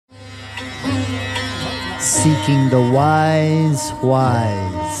Seeking the Wise.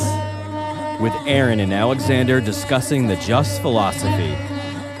 With Aaron and Alexander discussing the Just philosophy.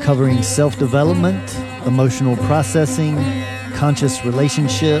 Covering self-development, emotional processing, conscious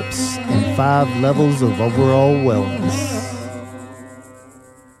relationships, and 5 levels of overall wellness.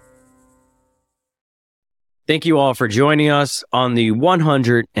 Thank you all for joining us on the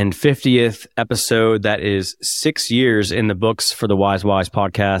 150th episode. That is 6 years in the books for the Wise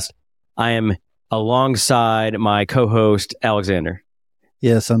podcast. I am alongside my co-host, Alexander.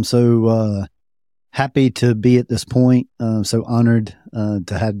 Yes, I'm so happy to be at this point. So honored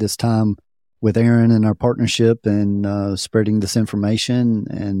to have this time with Aaron and our partnership and spreading this information,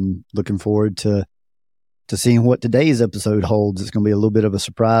 and looking forward to seeing what today's episode holds. It's going to be a little bit of a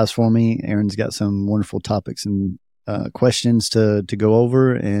surprise for me. Aaron's got some wonderful topics and questions to go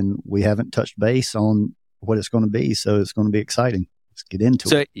over, and we haven't touched base on what it's going to be. So it's going to be exciting. Let's get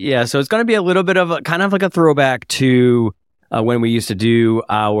into it. Yeah, so it's going to be a little bit of kind of like a throwback to when we used to do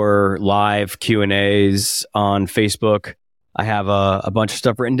our live Q&As on Facebook. I have a bunch of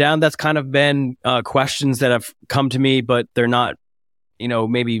stuff written down that's kind of been questions that have come to me, but they're not,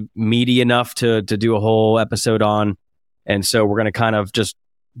 maybe meaty enough to do a whole episode on. And so we're going to kind of just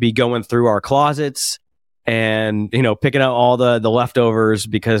be going through our closets and, picking out all the leftovers,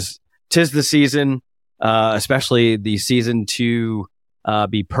 because 'tis the season, especially the season to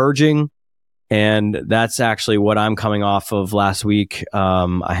be purging. And that's actually what I'm coming off of last week.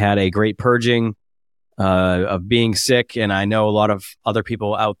 I had a great purging of being sick, and I know a lot of other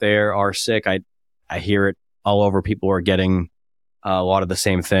people out there are sick. I hear it all over. People are getting a lot of the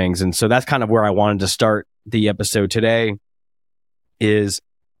same things. And so that's kind of where I wanted to start the episode today, is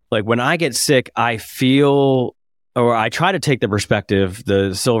like when I get sick, I feel, or I try to take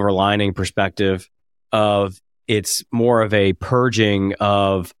the silver lining perspective of it's more of a purging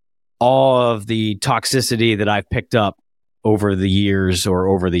of all of the toxicity that I've picked up over the years or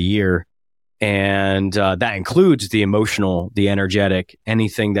over the year. And that includes the emotional, the energetic,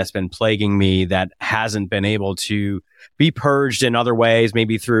 anything that's been plaguing me that hasn't been able to be purged in other ways,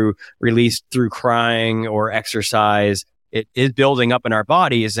 maybe released through crying or exercise. It is building up in our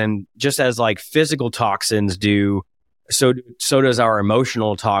bodies. And just as like physical toxins do, so does our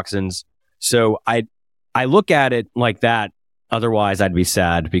emotional toxins. So I look at it like that. Otherwise, I'd be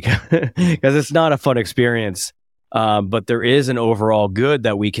sad because it's not a fun experience. But there is an overall good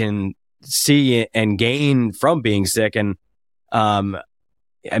that we can see and gain from being sick. And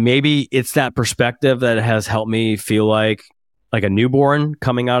maybe it's that perspective that has helped me feel like a newborn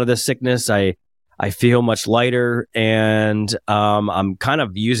coming out of this sickness. I feel much lighter, and I'm kind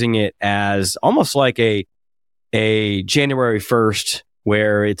of using it as almost like a January 1st,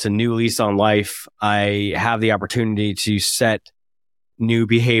 where it's a new lease on life. I have the opportunity to set new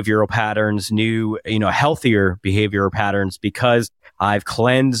behavioral patterns, new, healthier behavioral patterns, because I've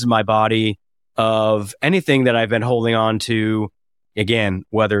cleansed my body of anything that I've been holding on to, again,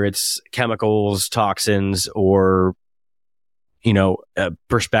 whether it's chemicals, toxins, or,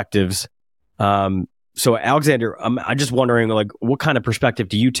 perspectives. So Alexander, I'm just wondering, like, what kind of perspective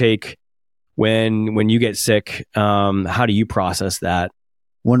do you take when you get sick? How do you process that?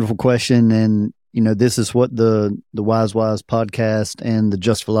 Wonderful question. And, this is what the Wise podcast and the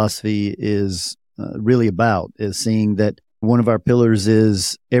Just philosophy is really about, is seeing that one of our pillars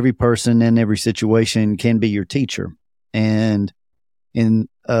is every person and every situation can be your teacher. And in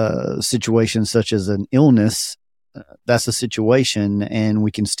situations such as an illness, that's a situation, and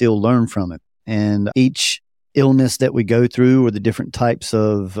we can still learn from it. And each illness that we go through, or the different types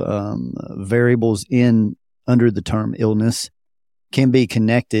of variables under the term illness, can be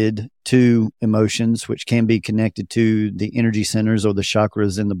connected to emotions, which can be connected to the energy centers or the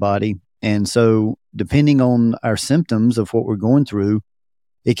chakras in the body. And so depending on our symptoms of what we're going through,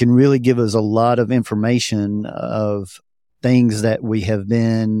 it can really give us a lot of information of things that we have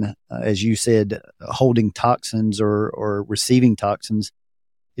been, as you said, holding toxins or receiving toxins.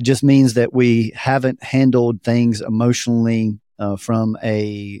 It just means that we haven't handled things emotionally from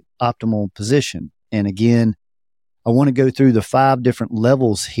a optimal position. And again, I want to go through the 5 different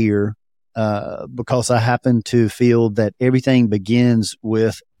levels here because I happen to feel that everything begins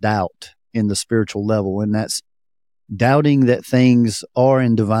with doubt in the spiritual level. And that's doubting that things are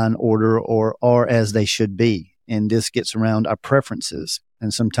in divine order or are as they should be. And this gets around our preferences.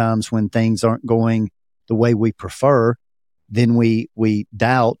 And sometimes when things aren't going the way we prefer, then we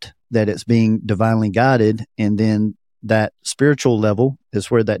doubt that it's being divinely guided. And then that spiritual level is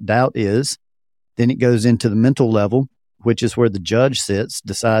where that doubt is. Then it goes into the mental level, which is where the judge sits,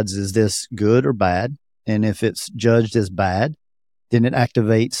 decides, is this good or bad? And if it's judged as bad, then it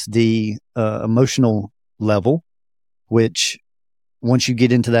activates the emotional level, which once you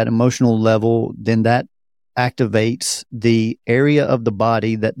get into that emotional level, then that activates the area of the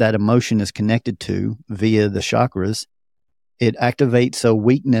body that that emotion is connected to via the chakras. It activates a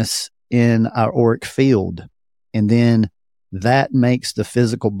weakness in our auric field. And then that makes the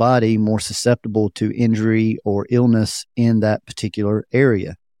physical body more susceptible to injury or illness in that particular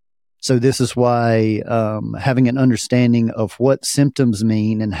area. So this is why having an understanding of what symptoms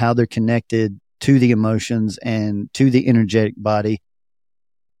mean and how they're connected to the emotions and to the energetic body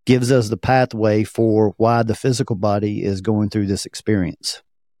gives us the pathway for why the physical body is going through this experience.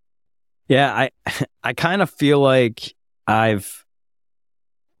 Yeah, I kind of feel like I've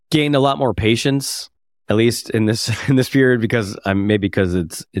gained a lot more patience, at least in this period, because because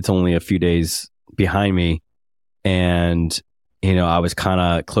it's only a few days behind me, and I was kind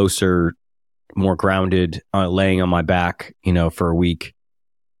of closer, more grounded, laying on my back, for a week,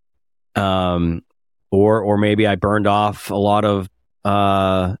 or maybe I burned off a lot of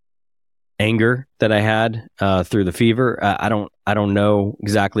anger that I had through the fever. I don't know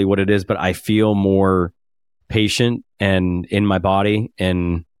exactly what it is, but I feel more patient and in my body,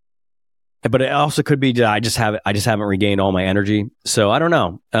 but it also could be that I just haven't regained all my energy. So I don't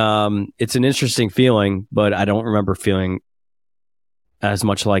know. It's an interesting feeling, but I don't remember feeling as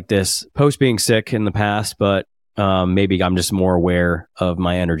much like this post being sick in the past. But maybe I'm just more aware of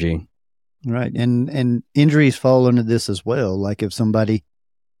my energy. Right, and injuries fall under this as well. Like if somebody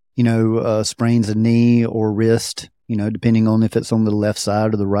sprains a knee or wrist, depending on if it's on the left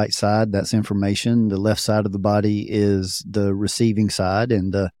side or the right side, that's information. The left side of the body is the receiving side,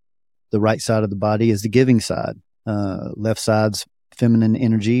 and the right side of the body is the giving side. Left side's feminine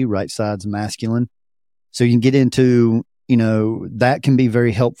energy, right side's masculine. So you can get into, that can be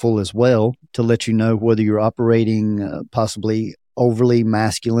very helpful as well to let you know whether you're operating possibly overly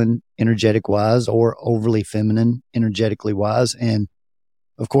masculine energetic wise or overly feminine energetically wise. And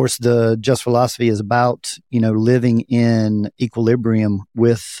of course, the Just Philosophy is about, living in equilibrium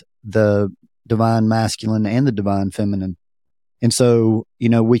with the divine masculine and the divine feminine. And so,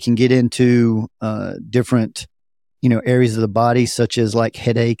 we can get into different, areas of the body, such as like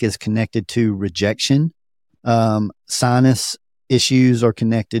headache is connected to rejection. Sinus issues are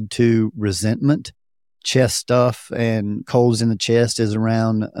connected to resentment. Chest stuff and colds in the chest is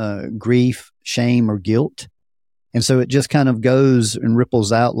around grief, shame, or guilt. And so it just kind of goes and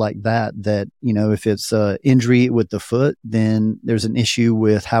ripples out like that, if it's injury with the foot, then there's an issue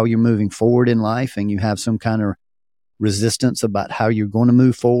with how you're moving forward in life and you have some kind of resistance about how you're going to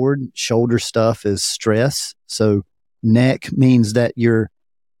move forward. Shoulder stuff is stress. So neck means that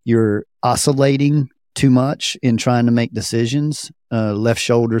you're oscillating too much in trying to make decisions. Left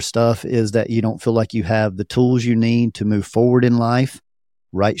shoulder stuff is that you don't feel like you have the tools you need to move forward in life.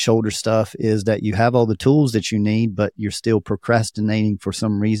 Right shoulder stuff is that you have all the tools that you need, but you're still procrastinating for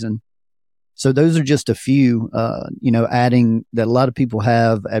some reason. So those are just a few, adding that a lot of people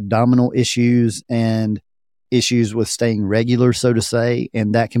have abdominal issues and issues with staying regular, so to say,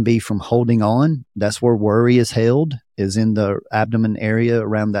 and that can be from holding on. That's where worry is held, is in the abdomen area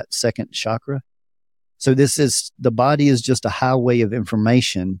around that second chakra. So the body is just a highway of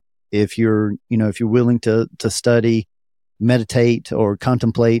information. If you're willing to study, meditate, or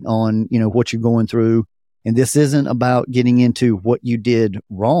contemplate on, what you're going through. And this isn't about getting into what you did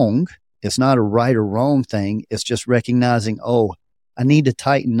wrong. It's not a right or wrong thing. It's just recognizing, I need to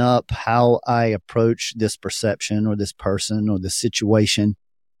tighten up how I approach this perception or this person or this situation,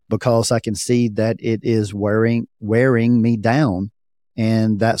 because I can see that it is wearing me down.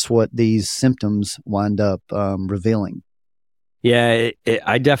 And that's what these symptoms wind up revealing. Yeah,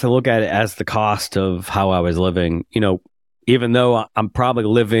 I definitely look at it as the cost of how I was living. Even though I'm probably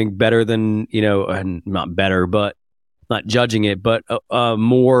living better than, and not better, but not judging it, but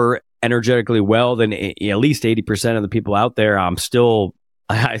more energetically well than at least 80% of the people out there,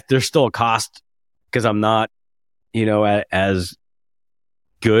 there's still a cost because I'm not, as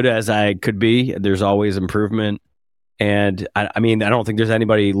good as I could be. There's always improvement. And I don't think there's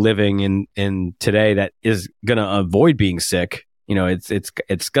anybody living in today that is going to avoid being sick.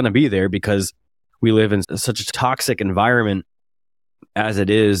 It's going to be there because we live in such a toxic environment as it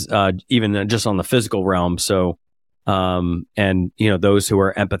is, even just on the physical realm. So, those who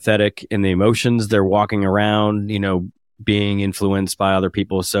are empathetic in the emotions, they're walking around, being influenced by other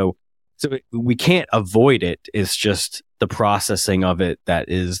people. So we can't avoid it. It's just the processing of it that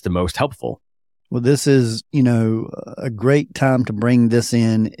is the most helpful. Well, this is, a great time to bring this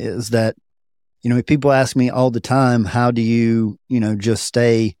in is that, people ask me all the time, how do you, just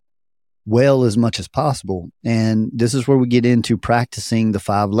stay well as much as possible? And this is where we get into practicing the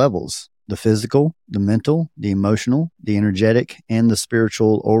 5 levels. the physical, the mental, the emotional, the energetic, and the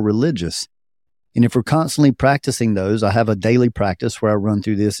spiritual or religious. And if we're constantly practicing those, I have a daily practice where I run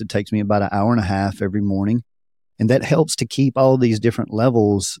through this. It takes me about an hour and a half every morning. And that helps to keep all these different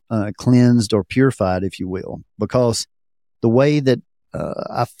levels cleansed or purified, if you will. Because the way that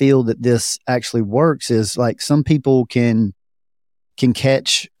I feel that this actually works is like some people can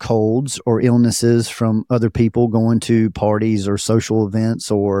catch colds or illnesses from other people going to parties or social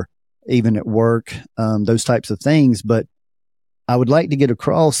events or even at work, those types of things. But I would like to get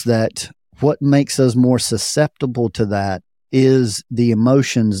across that what makes us more susceptible to that is the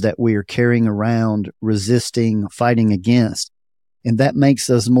emotions that we are carrying around, resisting, fighting against. And that makes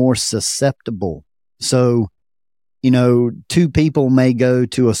us more susceptible. So, two people may go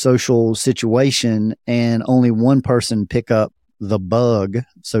to a social situation and only one person pick up the bug,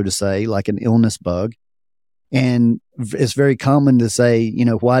 so to say, like an illness bug. And it's very common to say,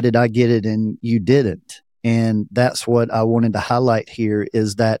 why did I get it and you didn't? And that's what I wanted to highlight here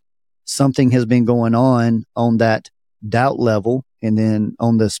is that something has been going on that doubt level, and then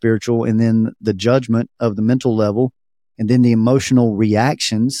on the spiritual, and then the judgment of the mental level, and then the emotional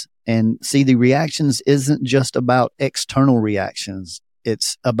reactions. And see, the reactions isn't just about external reactions.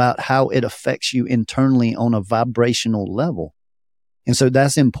 It's about how it affects you internally on a vibrational level. And so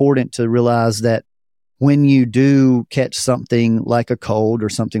that's important to realize that when you do catch something like a cold or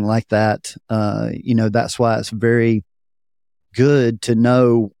something like that, that's why it's very good to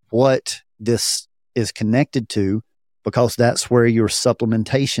know what this is connected to, because that's where your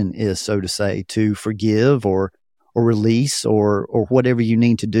supplementation is, so to say, to forgive or release or whatever you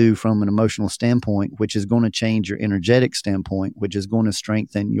need to do from an emotional standpoint, which is going to change your energetic standpoint, which is going to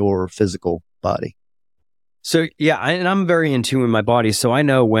strengthen your physical body. So, yeah, and I'm very in tune with my body. So I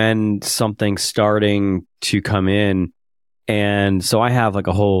know when something's starting to come in. And so I have like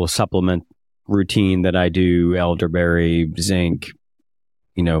a whole supplement routine that I do: elderberry, zinc,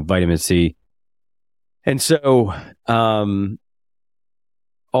 vitamin C. And so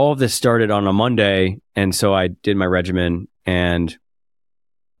all of this started on a Monday. And so I did my regimen, and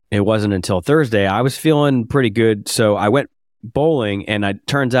it wasn't until Thursday I was feeling pretty good. So I went bowling, and it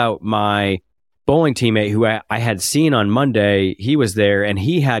turns out my bowling teammate who I had seen on Monday, he was there, and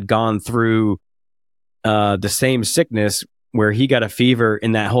he had gone through the same sickness where he got a fever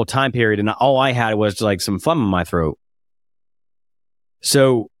in that whole time period. And all I had was like some phlegm in my throat.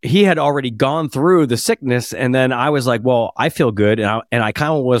 So he had already gone through the sickness. And then I was like, well, I feel good. And I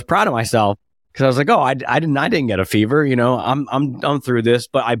kind of was proud of myself because I was like, oh, I didn't get a fever. I'm through this.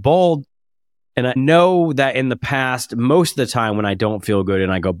 But I bowled, and I know that in the past, most of the time when I don't feel good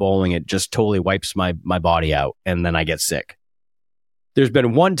and I go bowling, it just totally wipes my body out, and then I get sick. There's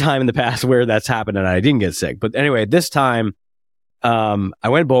been one time in the past where that's happened and I didn't get sick. But anyway, this time I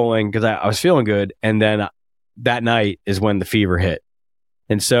went bowling because I was feeling good. And then that night is when the fever hit.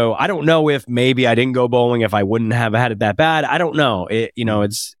 And so I don't know if maybe I didn't go bowling if I wouldn't have had it that bad. I don't know.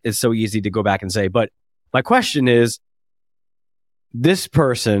 It's so easy to go back and say. But my question is, this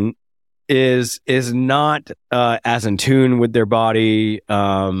person is not as in tune with their body,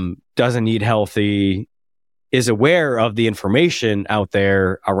 doesn't eat healthy, is aware of the information out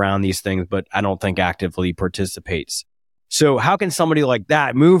there around these things, but I don't think actively participates. So how can somebody like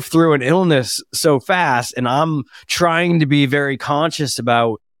that move through an illness so fast? And I'm trying to be very conscious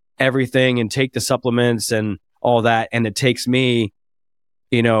about everything and take the supplements and all that. And it takes me,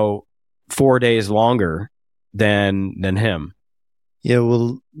 4 days longer than him. Yeah.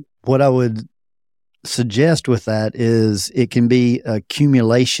 Well, what I would suggest with that is it can be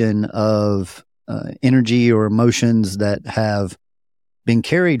accumulation of energy or emotions that have been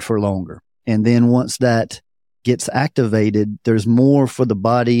carried for longer. And then once that gets activated, there's more for the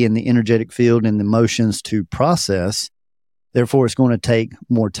body and the energetic field and the emotions to process. Therefore, it's going to take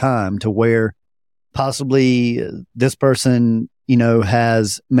more time, to where possibly this person,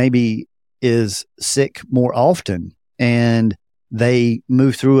 is sick more often, and they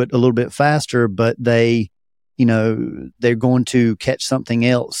move through it a little bit faster, but they're going to catch something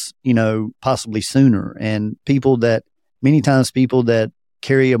else, possibly sooner. And many times people that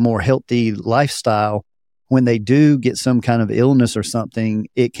carry a more healthy lifestyle, when they do get some kind of illness or something,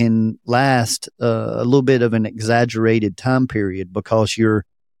 it can last a little bit of an exaggerated time period, because you're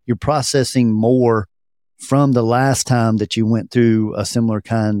processing more from the last time that you went through a similar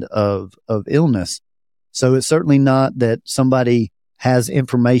kind of illness. So it's certainly not that somebody has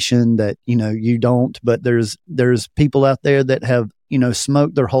information that, you don't, but there's people out there that have,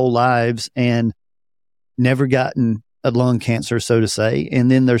 smoked their whole lives and never gotten a lung cancer, so to say.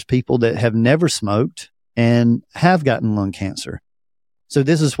 And then there's people that have never smoked and have gotten lung cancer. So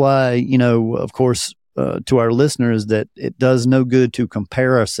this is why, of course, to our listeners, that it does no good to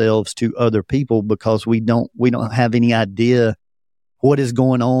compare ourselves to other people, because we don't have any idea what is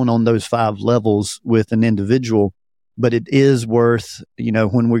going on those 5 levels with an individual. But it is worth,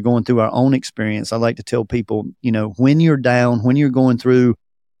 when we're going through our own experience, I like to tell people, when you're down, when you're going through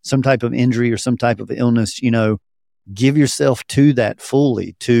some type of injury or some type of illness, give yourself to that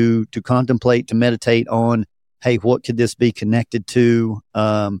fully, to contemplate, to meditate on, hey, what could this be connected to?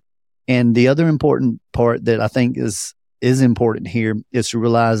 And the other important part that I think is important here is to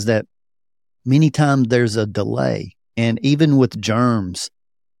realize that many times there's a delay. And even with germs,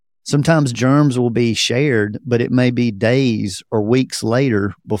 sometimes germs will be shared, but it may be days or weeks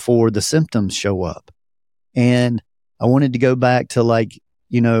later before the symptoms show up. And I wanted to go back to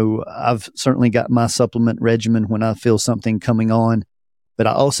I've certainly got my supplement regimen when I feel something coming on, but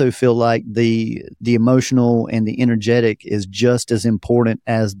I also feel like the emotional and the energetic is just as important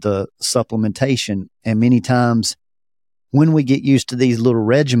as the supplementation. And many times when we get used to these little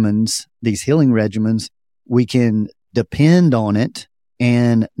regimens, these healing regimens, we can depend on it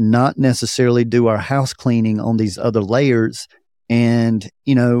and not necessarily do our house cleaning on these other layers. And,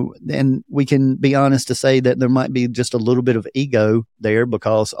 and we can be honest to say that there might be just a little bit of ego there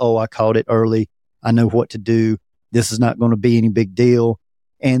because, I caught it early. I know what to do. This is not going to be any big deal.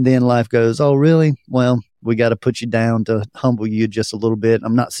 And then life goes, oh, really? Well, we got to put you down to humble you just a little bit.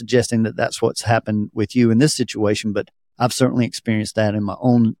 I'm not suggesting that that's what's happened with you in this situation, but I've certainly experienced that in my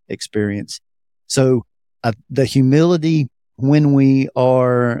own experience. So the humility when we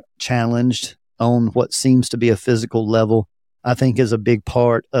are challenged on what seems to be a physical level, I think is a big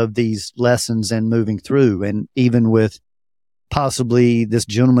part of these lessons and moving through. And even with possibly this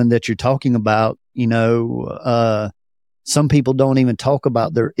gentleman that you're talking about, some people don't even talk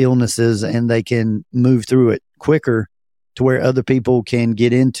about their illnesses and they can move through it quicker, to where other people can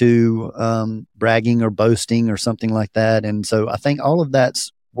get into bragging or boasting or something like that. And so I think all of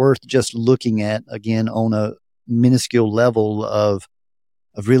that's worth just looking at, again, on a minuscule level of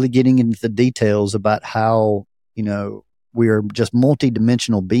really getting into the details about how, we are just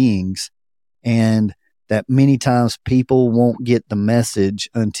multidimensional beings, and that many times people won't get the message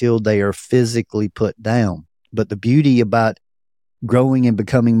until they are physically put down. But the beauty about growing and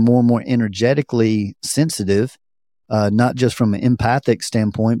becoming more and more energetically sensitive, not just from an empathic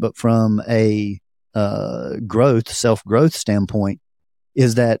standpoint, but from a self-growth standpoint,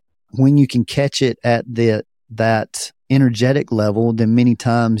 is that when you can catch it at that energetic level, then many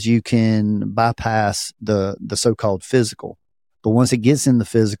times you can bypass the so-called physical. But once it gets in the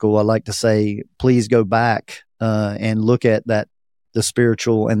physical, I like to say, please go back and look at that, the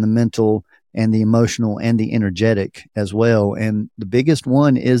spiritual and the mental and the emotional and the energetic as well. And the biggest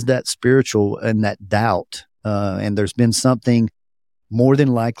one is that spiritual and that doubt. And there's been something more than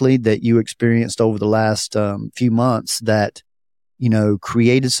likely that you experienced over the last few months that,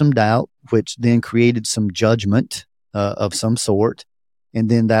 created some doubt, which then created some judgment of some sort. And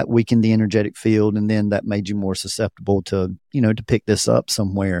then that weakened the energetic field. And then that made you more susceptible to pick this up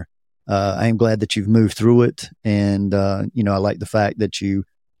somewhere. I am glad that you've moved through it. And, I like the fact that you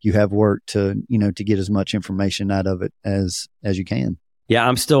have worked to get as much information out of it as you can. Yeah,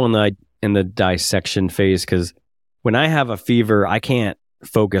 I'm still in the dissection phase, because when I have a fever, I can't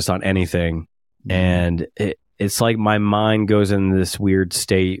focus on anything. And it's like my mind goes in this weird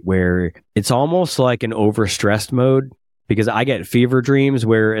state where it's almost like an overstressed mode, because I get fever dreams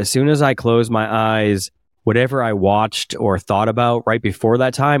where as soon as I close my eyes, whatever I watched or thought about right before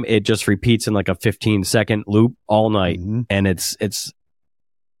that time, it just repeats in like a 15-second loop all night. Mm-hmm. And it's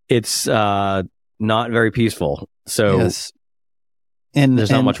not very peaceful. So yes. And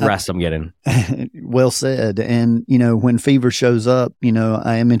there's not much rest I'm getting. Well said. And, when fever shows up,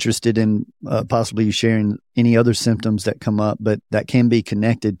 I am interested in possibly sharing any other symptoms that come up, but that can be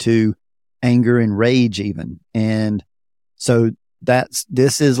connected to anger and rage even. And so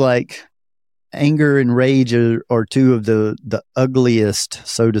this is like anger and rage are two of the ugliest,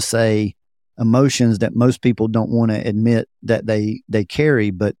 so to say, emotions that most people don't want to admit that they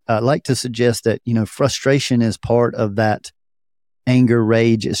carry. But I like to suggest that, frustration is part of that anger,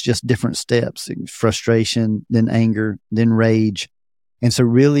 rage. It's just different steps: frustration, then anger, then rage. And so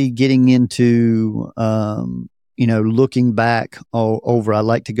really getting into, looking back over, I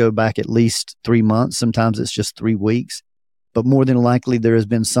like to go back at least 3 months. Sometimes it's just 3 weeks, but more than likely there has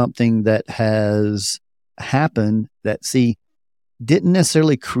been something that has happened that, didn't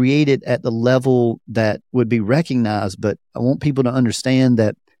necessarily create it at the level that would be recognized. But I want people to understand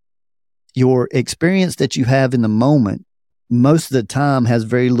that your experience that you have in the moment, most of the time, has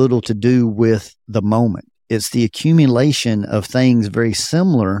very little to do with the moment. It's the accumulation of things very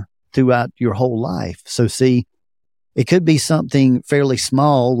similar throughout your whole life. So see, it could be something fairly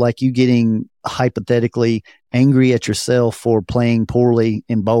small, like you getting hypothetically angry at yourself for playing poorly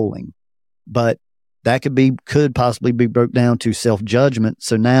in bowling. But that could possibly be broke down to self-judgment.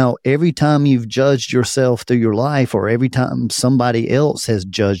 So now every time you've judged yourself through your life, or every time somebody else has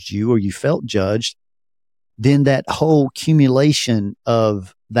judged you or you felt judged, then that whole accumulation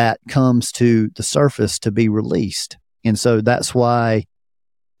of that comes to the surface to be released. And so that's why,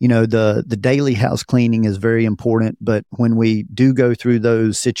 the daily house cleaning is very important. But when we do go through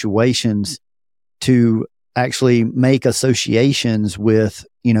those situations, to actually make associations with,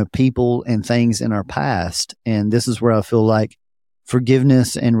 people and things in our past. And this is where I feel like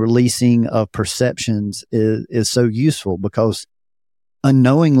forgiveness and releasing of perceptions is so useful, because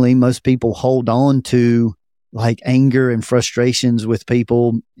unknowingly, most people hold on to like anger and frustrations with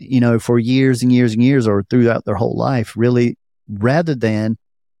people, for years and years and years, or throughout their whole life, really, rather than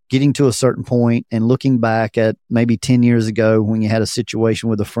getting to a certain point and looking back at maybe 10 years ago when you had a situation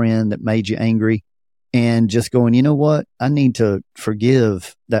with a friend that made you angry, and just going, you know what, I need to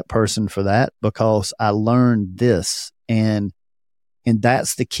forgive that person for that because I learned this. And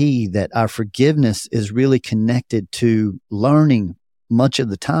that's the key, that our forgiveness is really connected to learning much of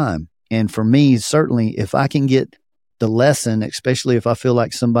the time. And for me, certainly, if I can get the lesson, especially if I feel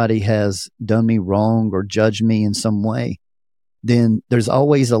like somebody has done me wrong or judged me in some way, then there's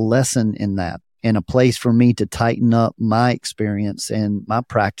always a lesson in that and a place for me to tighten up my experience and my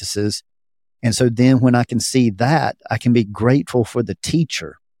practices. And so then when I can see that, I can be grateful for the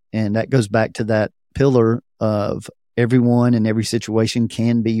teacher. And that goes back to that pillar of everyone in every situation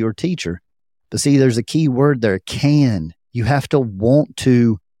can be your teacher. But see, there's a key word there, can. You have to want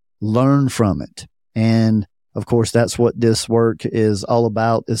to learn from it. And of course, that's what this work is all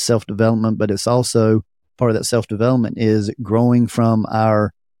about, is self-development. But it's also part of that self-development is growing from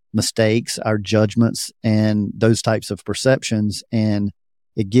our mistakes, our judgments, and those types of perceptions. And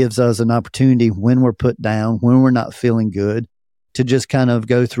it gives us an opportunity when we're put down, when we're not feeling good, to just kind of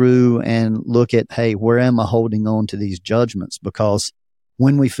go through and look at, hey, where am I holding on to these judgments? Because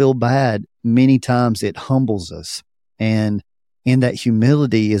when we feel bad, many times it humbles us. And in that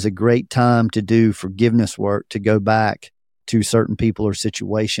humility is a great time to do forgiveness work, to go back to certain people or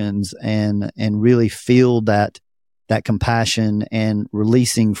situations and really feel that compassion and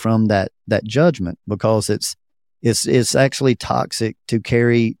releasing from that judgment, because it's actually toxic to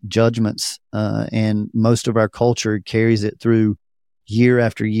carry judgments, and most of our culture carries it through year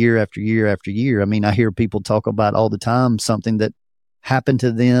after year after year after year. I mean, I hear people talk about all the time something that happened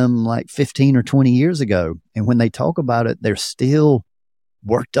to them like 15 or 20 years ago, and when they talk about it, they're still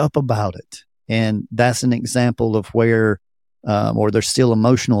worked up about it. And that's an example of where, or they're still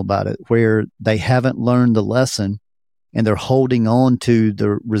emotional about it, where they haven't learned the lesson and they're holding on to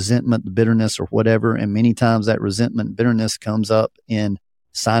the resentment, the bitterness, or whatever. And many times that resentment and bitterness comes up in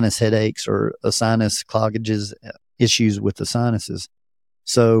sinus headaches or sinus cloggages, issues with the sinuses.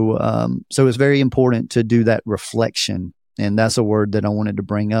 So it's very important to do that reflection. And that's a word that I wanted to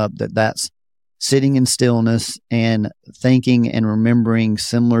bring up, that's sitting in stillness and thinking and remembering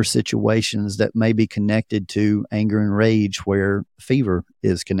similar situations that may be connected to anger and rage, where fever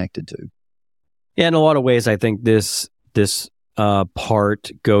is connected to. Yeah, in a lot of ways, I think this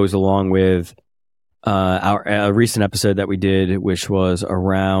part goes along with our recent episode that we did, which was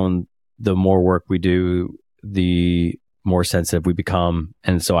around the more work we do, the more sensitive we become.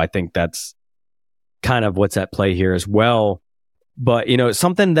 And so I think that's kind of what's at play here as well. But,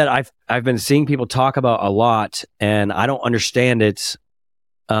 something that I've been seeing people talk about a lot, and I don't understand it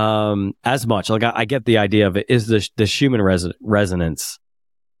as much. Like I get the idea of it, is the human resonance.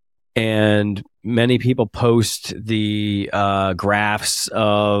 And many people post the graphs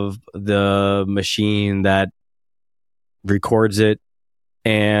of the machine that records it.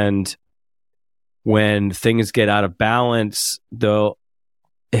 And when things get out of balance, though,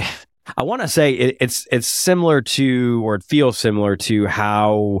 I want to say it's similar to, or it feels similar to,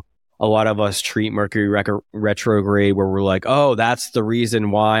 how a lot of us treat Mercury retrograde, where we're like, oh, that's the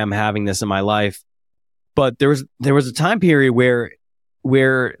reason why I'm having this in my life. But there was a time period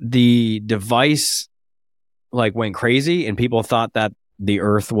where the device like went crazy, and people thought that the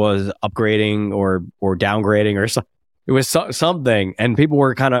Earth was upgrading or downgrading, or something. It was something, and people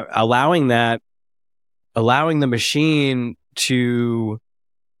were kind of allowing the machine to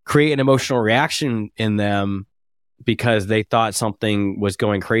create an emotional reaction in them because they thought something was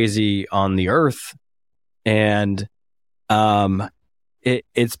going crazy on the Earth. And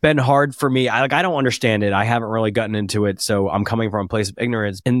it's been hard for me. I don't understand it. I haven't really gotten into it, so I'm coming from a place of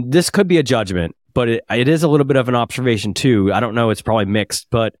ignorance. And this could be a judgment, but it is a little bit of an observation too. I don't know, it's probably mixed,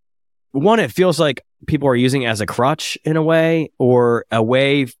 but one, it feels like people are using it as a crutch in a way, or a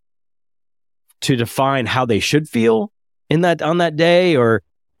way to define how they should feel in that on that day, or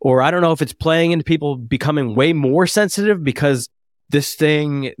I don't know if it's playing into people becoming way more sensitive because this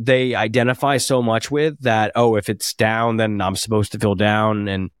thing they identify so much with that, oh, if it's down, then I'm supposed to feel down.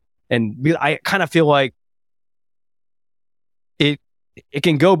 And I kind of feel like it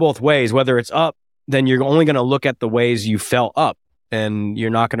can go both ways. Whether it's up, then you're only going to look at the ways you felt up, and you're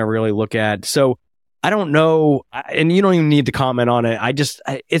not going to really look at. So I don't know. And you don't even need to comment on it.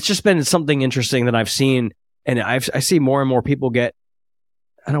 It's just been something interesting that I've seen, and I see more and more people get,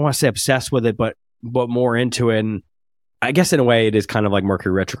 I don't want to say obsessed with it, but more into it. And I guess in a way it is kind of like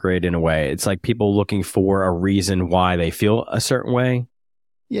Mercury retrograde in a way. It's like people looking for a reason why they feel a certain way.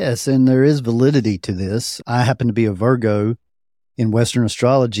 Yes, and there is validity to this. I happen to be a Virgo in Western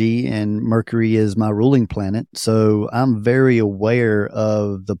astrology, and Mercury is my ruling planet. So I'm very aware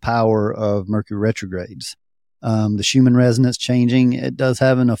of the power of Mercury retrogrades. The Schumann resonance changing, it does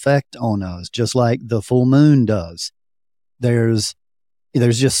have an effect on us, just like the full moon does. There's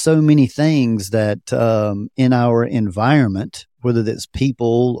just so many things that in our environment, whether that's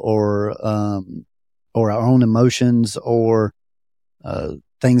people or our own emotions or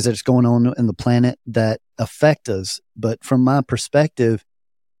things that's going on in the planet that affect us. But from my perspective,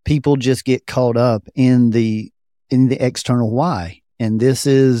 people just get caught up in the external why. And this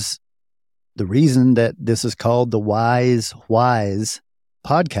is the reason that this is called the Wise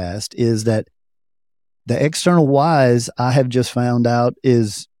podcast, is that the external whys, I have just found out,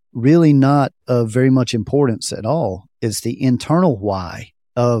 is really not of very much importance at all. It's the internal why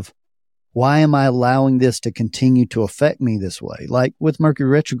of, why am I allowing this to continue to affect me this way? Like with Mercury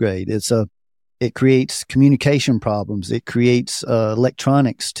retrograde, it creates communication problems. It creates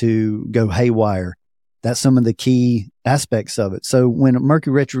electronics to go haywire. That's some of the key aspects of it. So when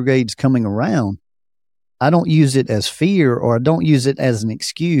Mercury retrograde is coming around, I don't use it as fear, or I don't use it as an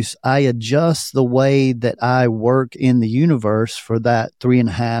excuse. I adjust the way that I work in the universe for that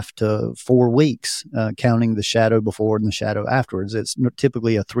 3.5 to 4 weeks, counting the shadow before and the shadow afterwards. It's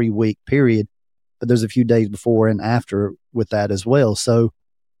typically a 3-week period, but there's a few days before and after with that as well. So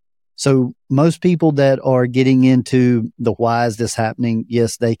most people that are getting into the why is this happening,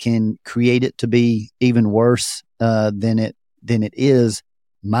 yes, they can create it to be even worse than it is.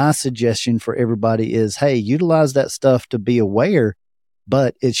 My suggestion for everybody is, hey, utilize that stuff to be aware,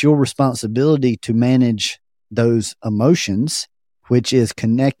 but it's your responsibility to manage those emotions, which is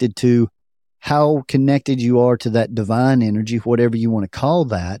connected to how connected you are to that divine energy, whatever you want to call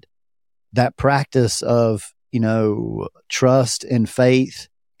that. That practice of, trust and faith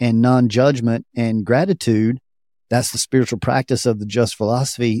and non-judgment and gratitude, that's the spiritual practice of the Just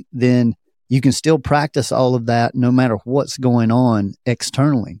philosophy. Then you can still practice all of that no matter what's going on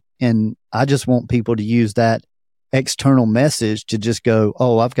externally. And I just want people to use that external message to just go,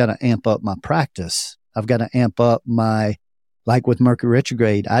 oh, I've got to amp up my practice. I've got to amp up like with Mercury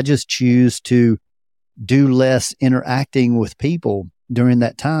retrograde, I just choose to do less interacting with people during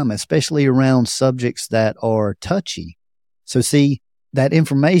that time, especially around subjects that are touchy. So see, that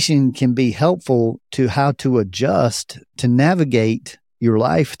information can be helpful to how to adjust to navigate your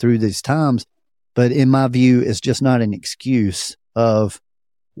life through these times. But in my view, it's just not an excuse of,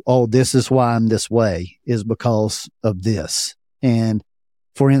 oh, this is why I'm this way, is because of this. And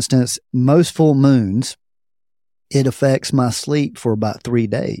for instance, most full moons, it affects my sleep for about 3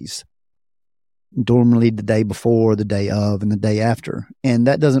 days. Normally the day before, the day of, and the day after. And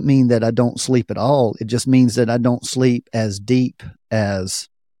that doesn't mean that I don't sleep at all. It just means that I don't sleep as deep as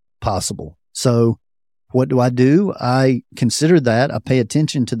possible. So what do? I consider that. I pay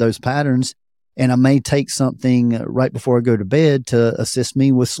attention to those patterns, and I may take something right before I go to bed to assist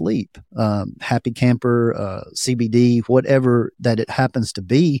me with sleep. Happy Camper, CBD, whatever that it happens to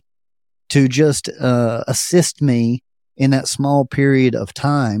be, to just assist me in that small period of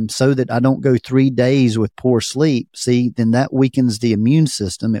time so that I don't go 3 days with poor sleep. See, then that weakens the immune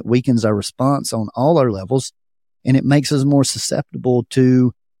system. It weakens our response on all our levels, and it makes us more susceptible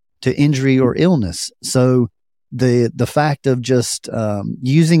to injury or illness. So the fact of just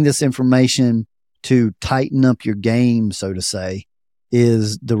using this information to tighten up your game, so to say,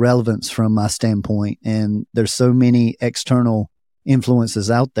 is the relevance from my standpoint. And there's so many external influences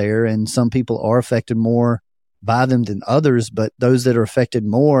out there, and some people are affected more by them than others. But those that are affected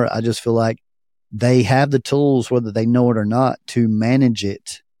more, I just feel like they have the tools, whether they know it or not, to manage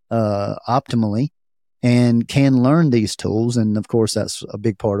it optimally, and can learn these tools. And of course, that's a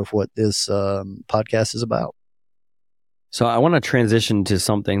big part of what this podcast is about. So I want to transition to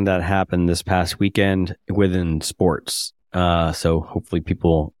something that happened this past weekend within sports. So hopefully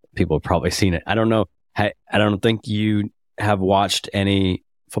people have probably seen it. I don't know. I don't think you have watched any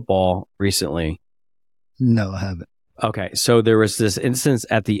football recently. No, I haven't. Okay. So there was this instance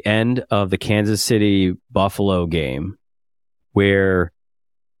at the end of the Kansas City Buffalo game where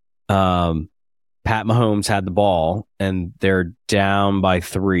Pat Mahomes had the ball and they're down by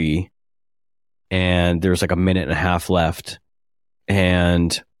 3 and there's like a minute and a half left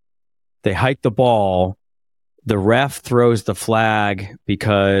and they hike the ball. The ref throws the flag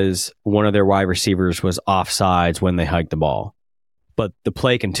because one of their wide receivers was offsides when they hiked the ball. But the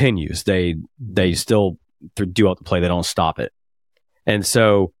play continues. They still do out the play. They don't stop it. And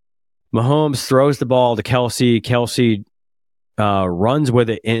so Mahomes throws the ball to Kelsey. Kelsey runs with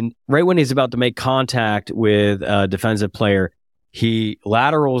it. And right when he's about to make contact with a defensive player, he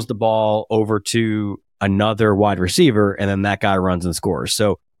laterals the ball over to another wide receiver, and then that guy runs and scores.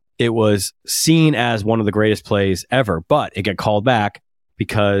 So it was seen as one of the greatest plays ever, but it got called back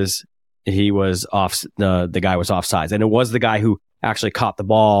because he was off. The guy was offsides, and it was the guy who actually caught the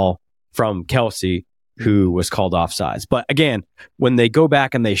ball from Kelsey who was called offsides. But again, when they go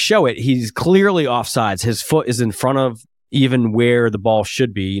back and they show it, he's clearly offsides. His foot is in front of even where the ball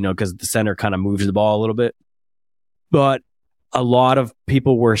should be, because the center kind of moves the ball a little bit. But a lot of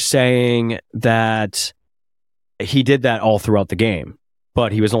people were saying that he did that all throughout the game,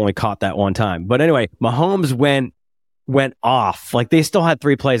 but he was only caught that one time. But anyway, Mahomes went off. Like, they still had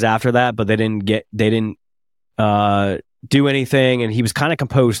 3 plays after that, but they didn't do anything, and he was kind of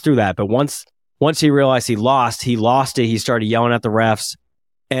composed through that. But once he realized he lost it. He started yelling at the refs,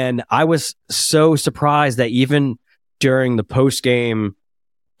 and I was so surprised that even during the post-game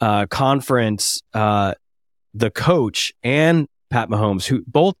conference, the coach and Pat Mahomes, who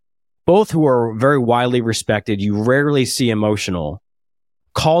both who are very widely respected, you rarely see emotional,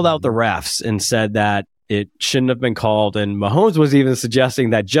 called out the refs and said that it shouldn't have been called. And Mahomes was even suggesting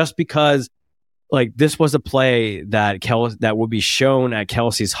that just because, like, this was a play that would be shown at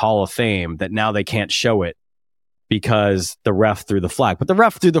Kelsey's Hall of Fame, that now they can't show it because the ref threw the flag. But the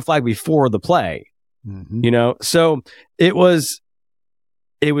ref threw the flag before the play, So it was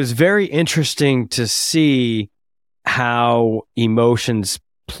very interesting to see how emotions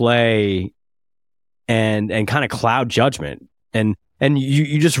play and kind of cloud judgment. And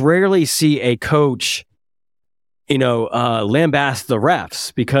you just rarely see a coach, lambast the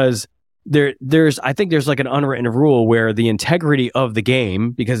refs, because I think there's like an unwritten rule where the integrity of the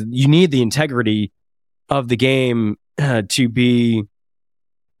game, because you need the integrity of the game to be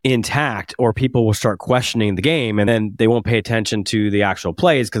intact, or people will start questioning the game, and then they won't pay attention to the actual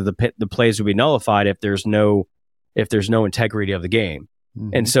plays, because the plays will be nullified if there's no integrity of the game. Mm-hmm.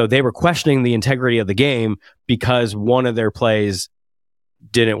 And so they were questioning the integrity of the game because one of their plays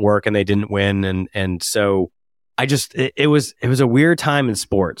didn't work and they didn't win, and so it was a weird time in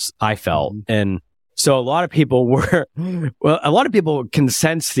sports, I felt. Mm-hmm. And so a lot of people can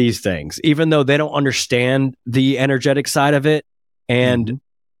sense these things, even though they don't understand the energetic side of it. And mm-hmm.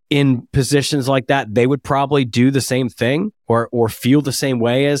 in positions like that, they would probably do the same thing or feel the same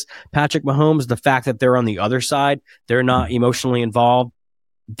way as Patrick Mahomes. The fact that they're on the other side, they're not emotionally involved.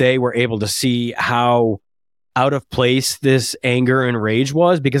 They were able to see how out of place this anger and rage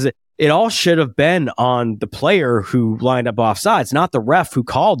was, because it all should have been on the player who lined up offsides, not the ref who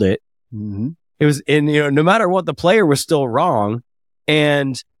called it. Mm-hmm. It was, no matter what, the player was still wrong.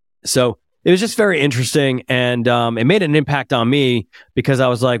 And so it was just very interesting, and it made an impact on me, because I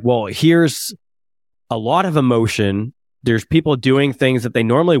was like, well, here's a lot of emotion. There's people doing things that they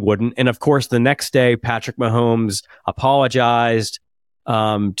normally wouldn't. And of course, the next day, Patrick Mahomes apologized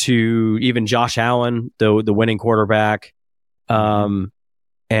to even Josh Allen, the winning quarterback.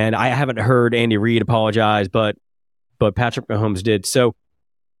 And I haven't heard Andy Reid apologize, but Patrick Mahomes did. So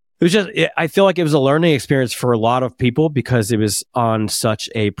it was I feel like it was a learning experience for a lot of people, because it was on such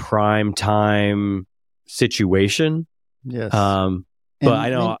a prime time situation. Yes. But I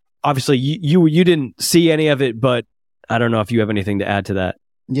know, obviously you didn't see any of it, but I don't know if you have anything to add to that.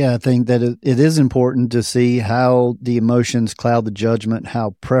 Yeah, I think that it is important to see how the emotions cloud the judgment,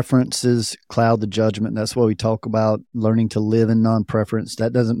 how preferences cloud the judgment. That's why we talk about learning to live in non-preference.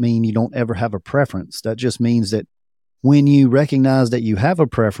 That doesn't mean you don't ever have a preference. That just means that when you recognize that you have a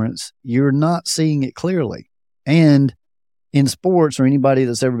preference, you're not seeing it clearly. And in sports, or anybody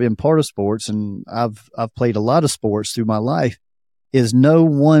that's ever been part of sports, and I've played a lot of sports through my life, is no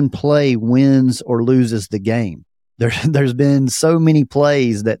one play wins or loses the game. There's been so many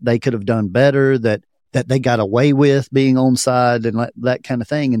plays that they could have done better, that they got away with being onside and that kind of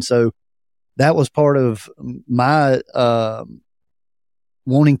thing. And so that was part of my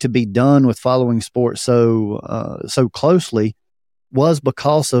wanting to be done with following sports so closely, was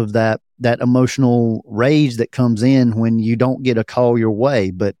because of that emotional rage that comes in when you don't get a call your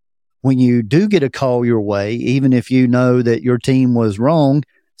way. But when you do get a call your way, even if you know that your team was wrong,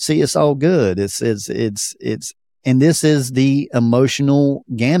 see, it's all good. It's and this is the emotional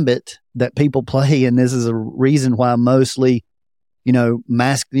gambit that people play, and this is a reason why mostly,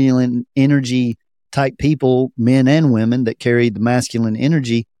 masculine energy type people, men and women that carry the masculine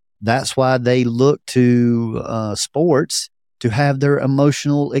energy, that's why they look to sports to have their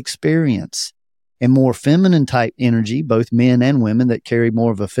emotional experience. And more feminine type energy, both men and women that carry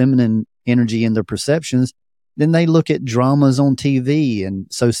more of a feminine energy in their perceptions, then they look at dramas on TV. And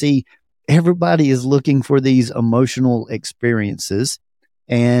so, see, everybody is looking for these emotional experiences,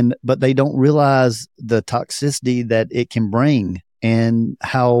 but they don't realize the toxicity that it can bring and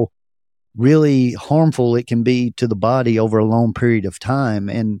how really harmful it can be to the body over a long period of time.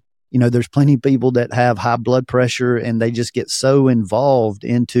 And there's plenty of people that have high blood pressure and they just get so involved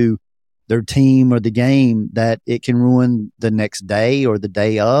into their team or the game that it can ruin the next day or the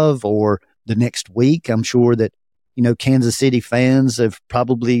day of or the next week. I'm sure that, Kansas City fans have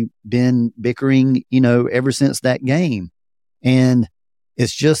probably been bickering, ever since that game. And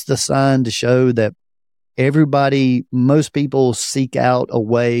it's just a sign to show that most people seek out a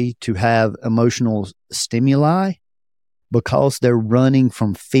way to have emotional stimuli because they're running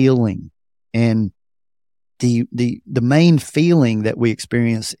from feeling. And the main feeling that we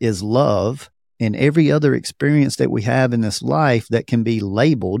experience is love, and every other experience that we have in this life that can be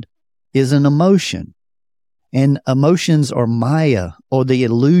labeled is an emotion. And emotions are Maya, or the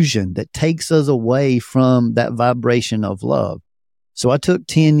illusion that takes us away from that vibration of love. So I took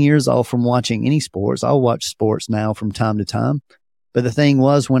 10 years off from watching any sports. I'll watch sports now from time to time. But the thing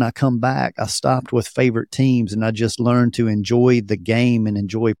was, when I come back, I stopped with favorite teams and I just learned to enjoy the game and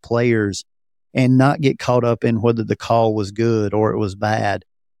enjoy players and not get caught up in whether the call was good or it was bad.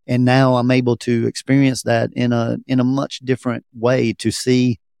 And now I'm able to experience that in a much different way, to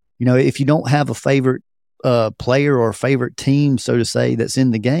see, if you don't have a favorite player or a favorite team, so to say, that's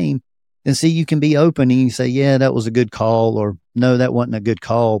in the game, then see, you can be open and you say, yeah, that was a good call, or no, that wasn't a good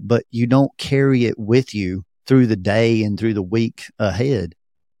call, but you don't carry it with you through the day and through the week ahead.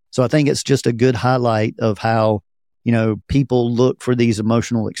 So I think it's just a good highlight of how, people look for these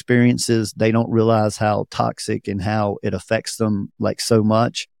emotional experiences. They don't realize how toxic and how it affects them like so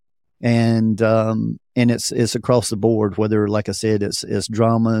much. And it's across the board, whether, like I said, it's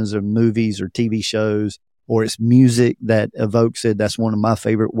dramas or movies or TV shows, or it's music that evokes it. That's one of my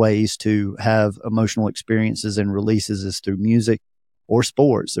favorite ways to have emotional experiences and releases is through music or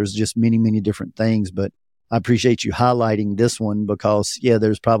sports. There's just many, many different things, but I appreciate you highlighting this one because,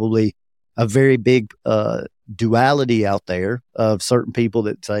 there's probably a very big duality out there of certain people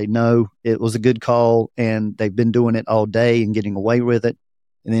that say, no, it was a good call, and they've been doing it all day and getting away with it.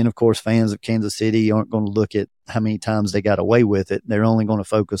 And then, of course, fans of Kansas City aren't going to look at how many times they got away with it. They're only going to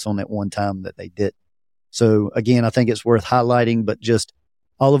focus on that one time that they did. So, again, I think it's worth highlighting, but just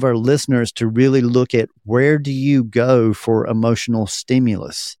all of our listeners to really look at, where do you go for emotional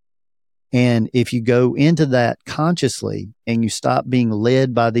stimulus? And if you go into that consciously and you stop being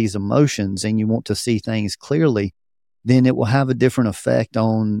led by these emotions and you want to see things clearly, then it will have a different effect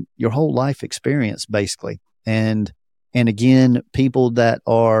on your whole life experience, basically. And again, people that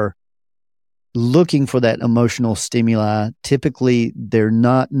are looking for that emotional stimuli, typically they're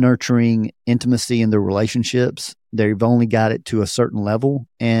not nurturing intimacy in their relationships. They've only got it to a certain level,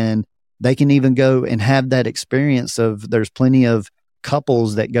 and they can even go and have that experience of, there's plenty of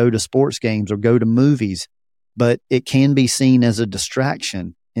couples that go to sports games or go to movies, but it can be seen as a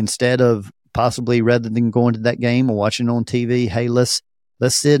distraction instead of possibly, rather than going to that game or watching on TV, hey, let's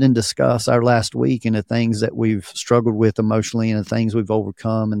sit and discuss our last week and the things that we've struggled with emotionally and the things we've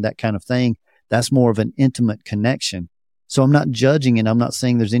overcome and that kind of thing. That's more of an intimate connection. So I'm not judging it. I'm not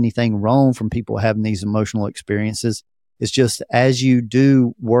saying there's anything wrong from people having these emotional experiences. It's just, as you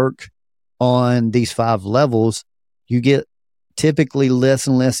do work on these 5 levels, you get typically less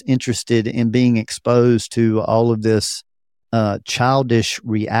and less interested in being exposed to all of this childish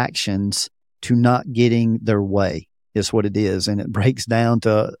reactions to not getting their way, is what it is. And it breaks down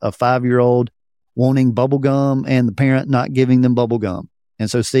to a 5-year-old wanting bubble gum and the parent not giving them bubble gum. And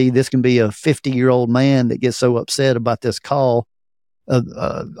so, see, this can be a 50-year-old man that gets so upset about this call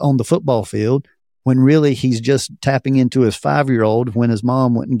on the football field, when really he's just tapping into his 5-year-old when his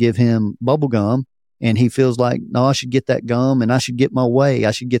mom wouldn't give him bubble gum. And he feels like, no, I should get that gum and I should get my way.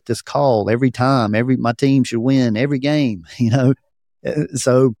 I should get this call every time. My team should win every game,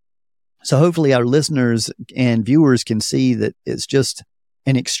 So So hopefully our listeners and viewers can see that it's just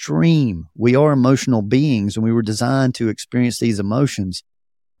an extreme. We are emotional beings and we were designed to experience these emotions,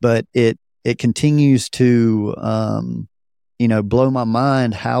 but it continues to, blow my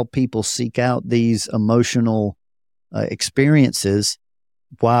mind how people seek out these emotional experiences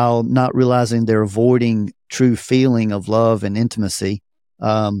while not realizing they're avoiding true feeling of love and intimacy.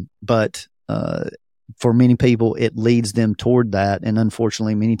 But for many people, it leads them toward that. And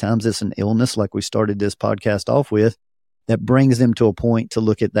unfortunately, many times it's an illness, like we started this podcast off with, that brings them to a point to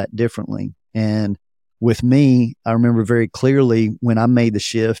look at that differently. And with me, I remember very clearly when I made the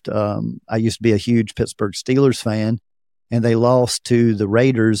shift, I used to be a huge Pittsburgh Steelers fan, and they lost to the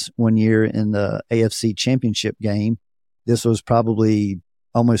Raiders one year in the AFC Championship game. This was probably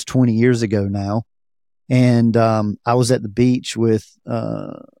almost 20 years ago now. And I was at the beach with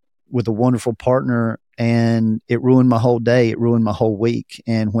a wonderful partner, and it ruined my whole day. It ruined my whole week.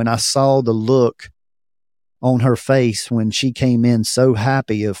 And when I saw the look on her face when she came in so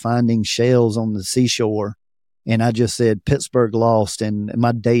happy of finding shells on the seashore, and I just said, Pittsburgh lost and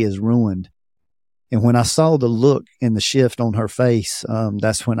my day is ruined. And when I saw the look and the shift on her face,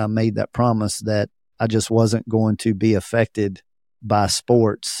 that's when I made that promise that I just wasn't going to be affected by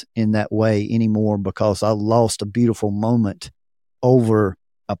sports in that way anymore, because I lost a beautiful moment over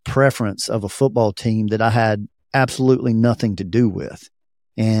a preference of a football team that I had absolutely nothing to do with.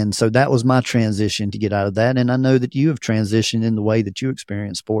 And so that was my transition to get out of that. And I know that you have transitioned in the way that you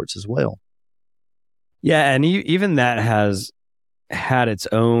experience sports as well. Yeah. And even that has had its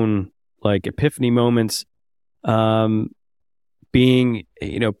own like epiphany moments, being,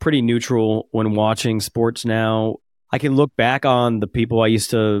 pretty neutral when watching sports now. I can look back on the people I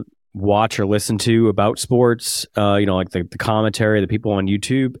used to watch or listen to about sports, like the commentary, the people on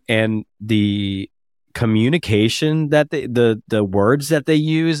YouTube, and the communication that the words that they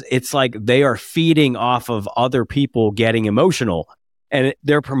use. It's like they are feeding off of other people getting emotional, and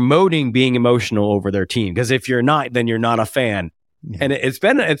they're promoting being emotional over their team. Because if you're not, then you're not a fan. Yeah. And it's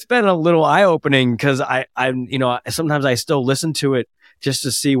been a little eye opening, because I sometimes I still listen to it just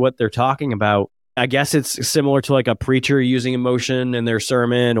to see what they're talking about. I guess it's similar to like a preacher using emotion in their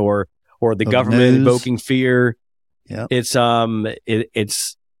sermon, or the government invoking fear. Yeah, it's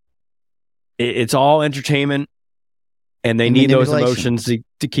all entertainment, and they need those emotions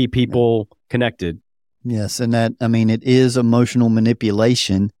to keep people connected. Yes, and it is emotional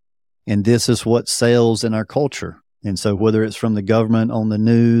manipulation, and this is what sells in our culture. And so whether it's from the government on the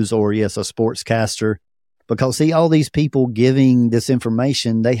news or, yes, a sportscaster, because see, all these people giving this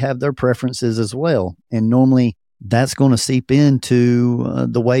information, they have their preferences as well. And normally that's going to seep into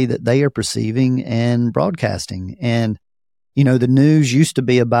the way that they are perceiving and broadcasting. And, the news used to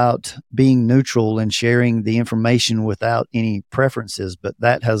be about being neutral and sharing the information without any preferences, but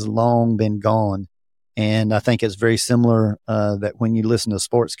that has long been gone. And I think it's very similar that when you listen to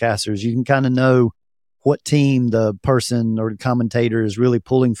sportscasters, you can kind of know what team the person or the commentator is really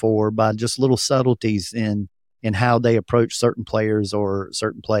pulling for by just little subtleties in how they approach certain players or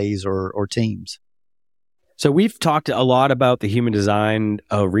certain plays or teams. So we've talked a lot about the human design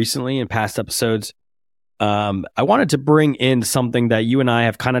recently in past episodes. I wanted to bring in something that you and I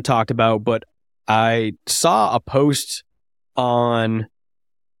have kind of talked about, but I saw a post on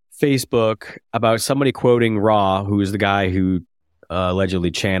Facebook about somebody quoting Ra, who is the guy who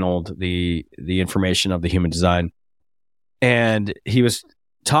allegedly channeled the information of the human design. And he was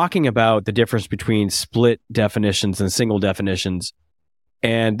talking about the difference between split definitions and single definitions.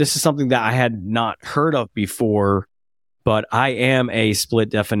 And this is something that I had not heard of before, but I am a split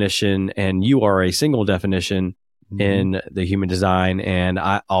definition and you are a single definition in the human design. And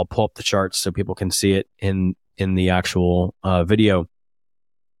I'll pull up the charts so people can see it in the actual video.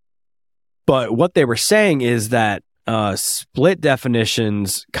 But what they were saying is that split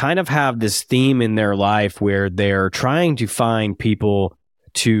definitions kind of have this theme in their life where they're trying to find people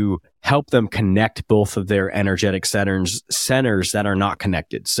to help them connect both of their energetic centers that are not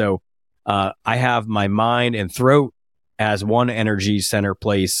connected. So I have my mind and throat as one energy center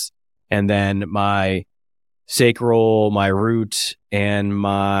place, and then my sacral, my root, and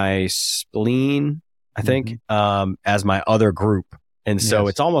my spleen, I think, as my other group. And so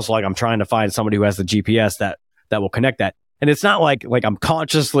it's almost like I'm trying to find somebody who has the GPS that will connect that. And it's not like I'm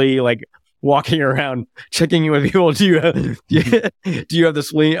consciously like walking around checking in with people. Do you have the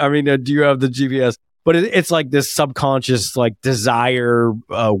spleen? I mean, do you have the GPS? But it's like this subconscious like desire,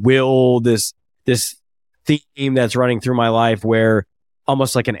 will, this theme that's running through my life, where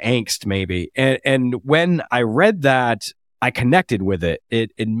almost like an angst maybe. And when I read that, I connected with it.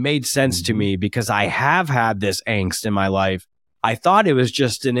 It made sense to me, because I have had this angst in my life I thought it was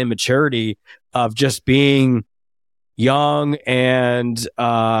just an immaturity of just being young and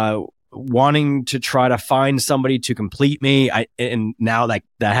wanting to try to find somebody to complete me. And now that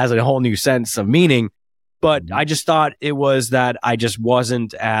has a whole new sense of meaning. But I just thought it was that I just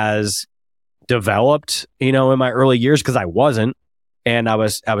wasn't as developed, in my early years, because I wasn't, and I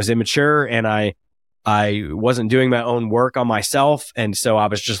was immature, and I wasn't doing my own work on myself, and so I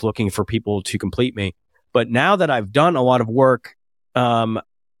was just looking for people to complete me. But now that I've done a lot of work,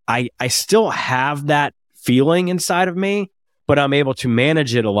 I still have that feeling inside of me, but I'm able to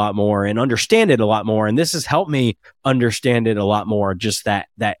manage it a lot more and understand it a lot more. And this has helped me understand it a lot more. Just that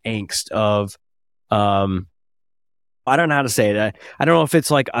angst of, I don't know how to say it. I don't know if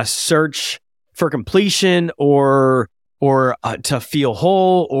it's like a search for completion or to feel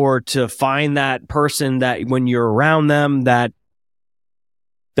whole, or to find that person that when you're around them that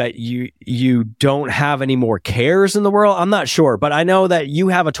you don't have any more cares in the world. I'm not sure, but I know that you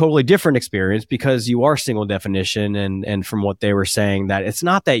have a totally different experience because you are single definition, and from what they were saying, that it's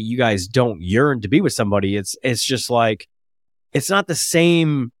not that you guys don't yearn to be with somebody. It's just like, it's not the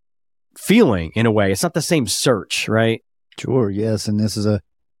same feeling in a way. It's not the same search, right? Sure. Yes. And this is a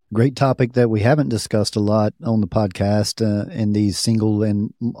great topic that we haven't discussed a lot on the podcast, in these single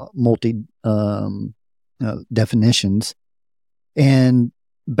and multi definitions. And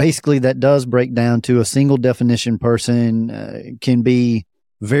basically that does break down to a single definition person can be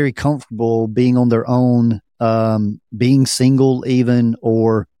very comfortable being on their own, being single even,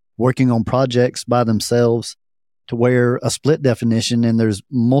 or working on projects by themselves, to where a split definition, and there's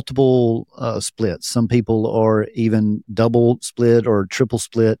multiple splits. Some people are even double split or triple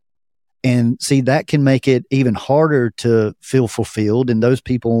split. And see, that can make it even harder to feel fulfilled. And those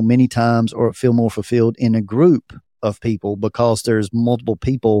people many times or feel more fulfilled in a group of people, because there's multiple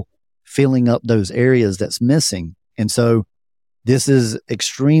people filling up those areas that's missing. And so this is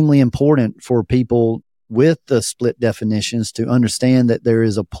extremely important for people with the split definitions to understand that there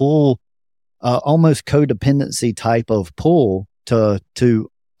is a pull, almost codependency type of pull, to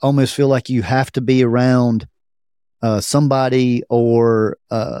almost feel like you have to be around somebody or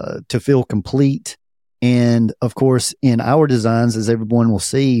to feel complete. And of course, in our designs, as everyone will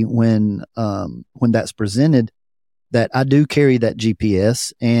see when that's presented, that I do carry that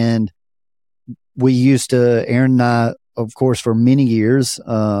GPS. And we used to, Aaron and I, of course, for many years,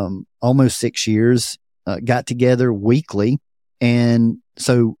 almost 6 years, got together weekly. And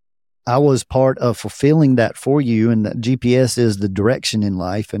so I was part of fulfilling that for you. And that GPS is the direction in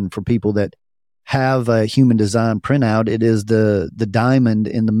life. And for people that have a human design printout, it is the diamond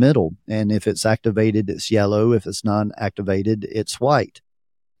in the middle. And if it's activated, it's yellow. If it's not activated, it's white.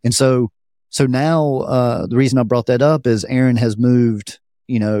 And so now the reason I brought that up is Aaron has moved,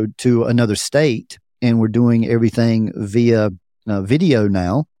 to another state, and we're doing everything via video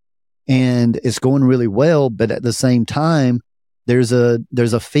now, and it's going really well. But at the same time, there's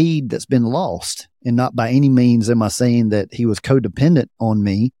a feed that's been lost, and not by any means am I saying that he was codependent on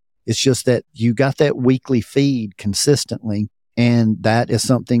me. It's just that you got that weekly feed consistently, and that is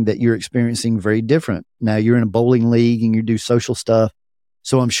something that you're experiencing very different. Now you're in a bowling league and you do social stuff.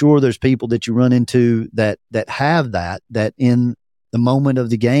 So I'm sure there's people that you run into that have that in the moment of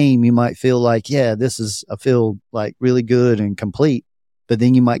the game, you might feel like, yeah, I feel like really good and complete. But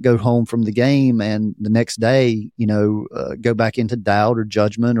then you might go home from the game and the next day, go back into doubt or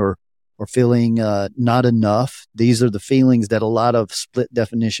judgment or feeling not enough. These are the feelings that a lot of split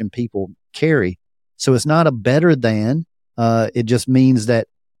definition people carry. So it's not a better than. It just means that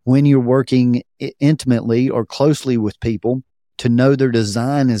when you're working intimately or closely with people, to know their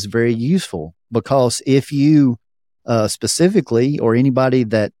design is very useful, because if you specifically, or anybody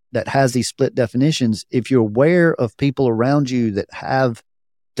that has these split definitions, if you're aware of people around you that have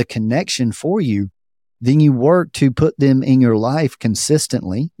the connection for you, then you work to put them in your life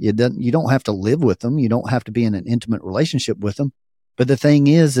consistently. You don't have to live with them. You don't have to be in an intimate relationship with them. But the thing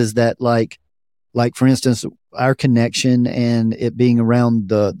is that like for instance, our connection and it being around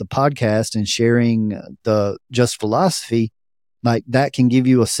the podcast and sharing the Just Philosophy, like that can give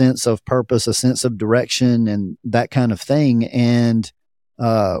you a sense of purpose, a sense of direction, and that kind of thing. And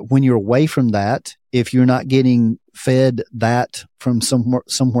when you're away from that, if you're not getting fed that from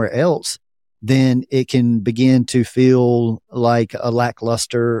somewhere else, then it can begin to feel like a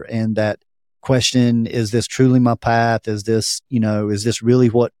lackluster, and that question, is this truly my path? Is this really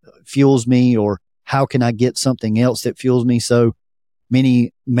what fuels me? Or how can I get something else that fuels me? So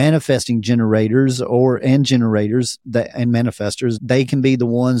many manifesting generators and manifestors, they can be the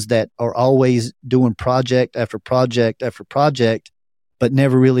ones that are always doing project after project after project, but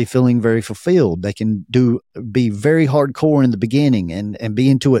never really feeling very fulfilled. They can be very hardcore in the beginning and be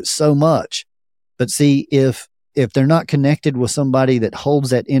into it so much. But see, if they're not connected with somebody that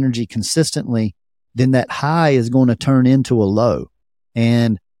holds that energy consistently, then that high is going to turn into a low.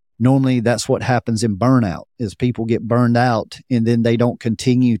 And normally that's what happens in burnout, is people get burned out and then they don't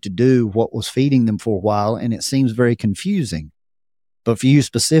continue to do what was feeding them for a while. And it seems very confusing. But for you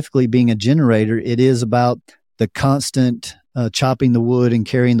specifically being a generator, it is about the constant chopping the wood and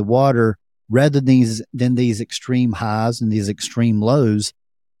carrying the water rather than these extreme highs and these extreme lows.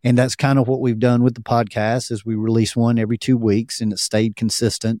 And that's kind of what we've done with the podcast, is we release one every 2 weeks, and it stayed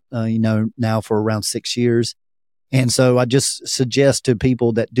consistent, now for around 6 years. And so I just suggest to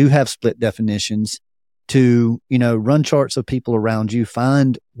people that do have split definitions to, run charts of people around you,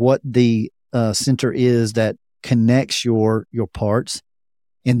 find what the center is that connects your parts,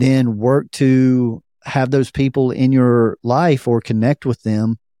 and then work to have those people in your life or connect with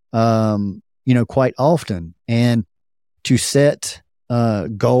them, quite often, and to set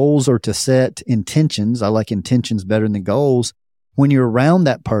goals or to set intentions. I like intentions better than goals when you're around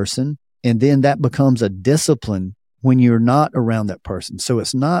that person. And then that becomes a discipline when you're not around that person. So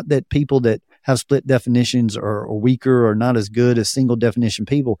it's not that people that have split definitions are weaker or not as good as single definition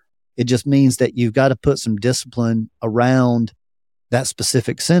people. It just means that you've got to put some discipline around that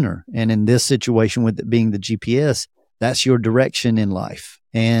specific center. And in this situation, with it being the GPS, that's your direction in life.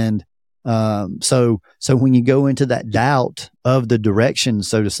 And so when you go into that doubt of the direction,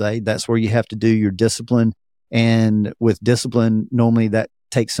 so to say, that's where you have to do your discipline. And with discipline, normally that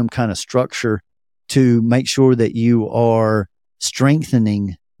takes some kind of structure to make sure that you are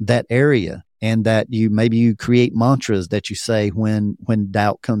strengthening that area, and that you create mantras that you say when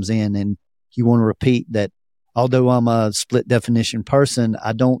doubt comes in, and you want to repeat that. Although I'm a split definition person,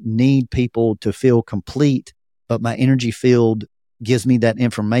 I don't need people to feel complete, but my energy field gives me that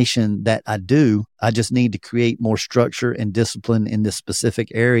information that I do. I just need to create more structure and discipline in this specific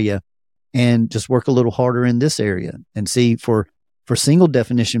area, and just work a little harder in this area. And see, for single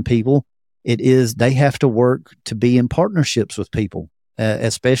definition people, they have to work to be in partnerships with people,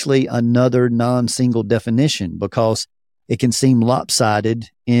 especially another non-single definition, because it can seem lopsided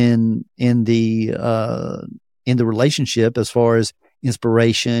in the relationship as far as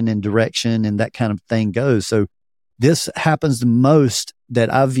inspiration and direction and that kind of thing goes. So this happens the most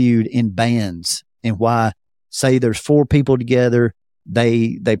that I've viewed in bands, and why, say there's 4 people together,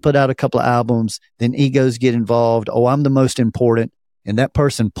 they put out a couple of albums, then egos get involved. Oh, I'm the most important. And that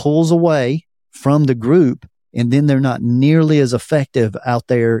person pulls away from the group, and then they're not nearly as effective out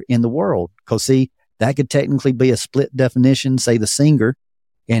there in the world. Because see, that could technically be a split definition, say the singer,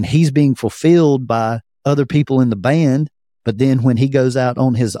 and he's being fulfilled by other people in the band. But then when he goes out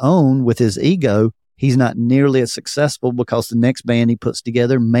on his own with his ego, he's not nearly as successful, because the next band he puts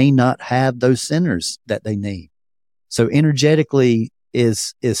together may not have those centers that they need. So energetically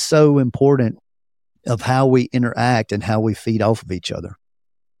is so important of how we interact and how we feed off of each other.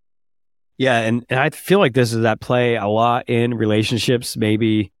 Yeah, and I feel like this is at play a lot in relationships,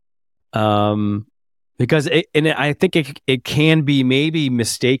 maybe, because I think it can be maybe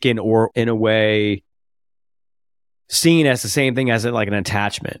mistaken, or in a way seen as the same thing as like an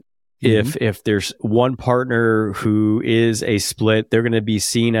attachment. Mm-hmm. If there's one partner who is a split, they're going to be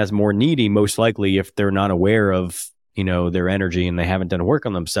seen as more needy, most likely, if they're not aware of their energy and they haven't done work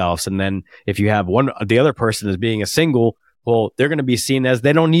on themselves. And then if you have the other person as being a single, well, they're going to be seen as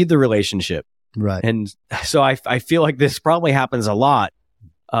they don't need the relationship. Right. And so I feel like this probably happens a lot,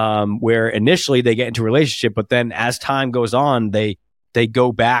 where initially they get into a relationship, but then as time goes on, they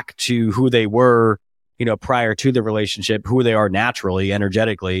go back to who they were, prior to the relationship, who they are naturally,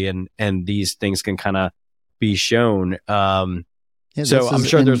 energetically, and these things can kind of be shown. So I'm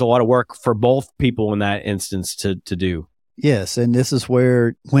sure there's a lot of work for both people in that instance to do. Yes. And this is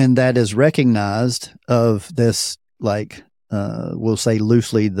where, when that is recognized of this, like, we'll say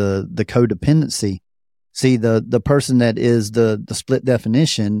loosely, the codependency. See, the person that is the split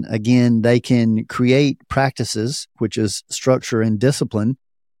definition, again, they can create practices, which is structure and discipline,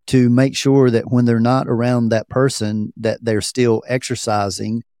 to make sure that when they're not around that person, that they're still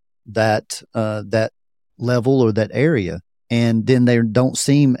exercising that level or that area. And then they don't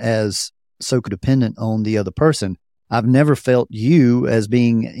seem as so codependent on the other person. I've never felt you as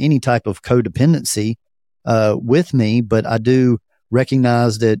being any type of codependency with me, but I do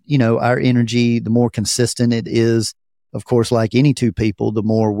recognize that, our energy, the more consistent it is, of course, like any two people, the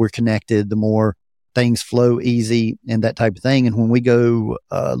more we're connected, the more things flow easy and that type of thing. And when we go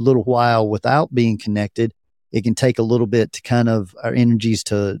a little while without being connected, it can take a little bit to kind of our energies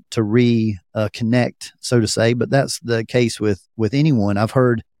to reconnect, so to say. But that's the case with anyone. I've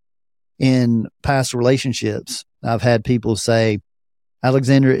heard in past relationships, I've had people say,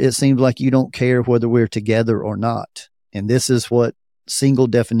 Alexander, it seems like you don't care whether we're together or not. And this is what single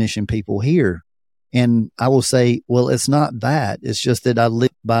definition people hear. And I will say, well, it's not that. It's just that I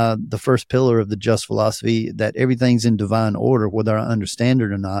live by the first pillar of the just philosophy, that everything's in divine order, whether I understand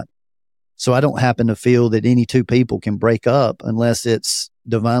it or not. So I don't happen to feel that any two people can break up unless it's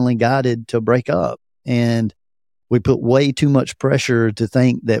divinely guided to break up. And we put way too much pressure to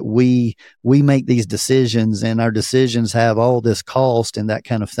think that we make these decisions and our decisions have all this cost and that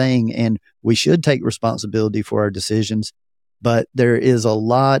kind of thing. And we should take responsibility for our decisions. But there is a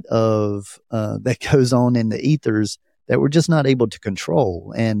lot of that goes on in the ethers that we're just not able to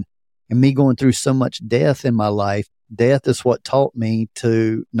control. And me going through so much death in my life, death is what taught me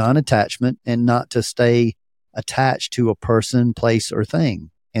to non-attachment and not to stay attached to a person, place, or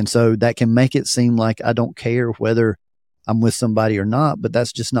thing. And so that can make it seem like I don't care whether I'm with somebody or not, but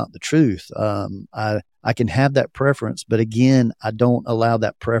that's just not the truth. I can have that preference, but again, I don't allow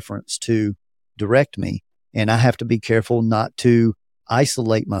that preference to direct me. And I have to be careful not to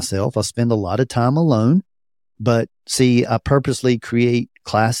isolate myself. I spend a lot of time alone, but see, I purposely create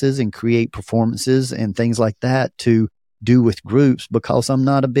classes and create performances and things like that to do with groups because I'm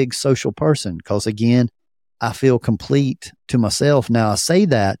not a big social person. Because again, I feel complete to myself. Now I say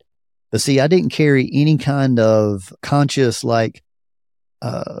that, but see, I didn't carry any kind of conscious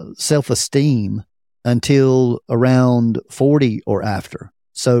self-esteem until around 40 or after.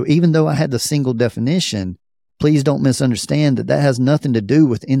 So even though I had the single definition, please don't misunderstand that has nothing to do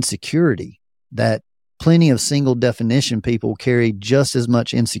with insecurity, that plenty of single definition people carry just as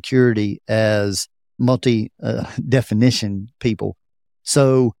much insecurity as multi definition people.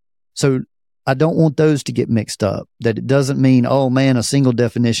 So I don't want those to get mixed up, that it doesn't mean, oh man, a single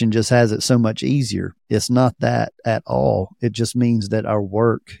definition just has it so much easier. It's not that at all. It just means that our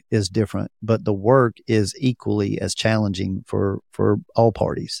work is different, but the work is equally as challenging for all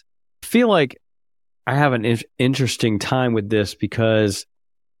parties. I feel like I have an interesting time with this because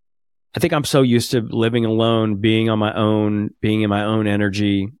I think I'm so used to living alone, being on my own, being in my own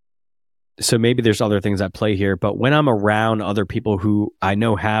energy. So maybe there's other things at play here, but when I'm around other people who I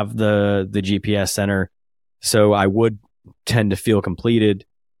know have the GPS center, so I would tend to feel completed.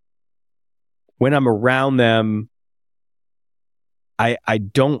 When I'm around them, I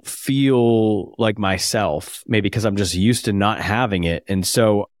don't feel like myself, maybe because I'm just used to not having it. And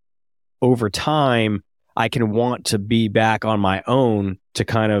so over time, I can want to be back on my own to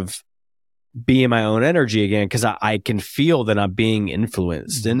kind of be in my own energy again, because I can feel that I'm being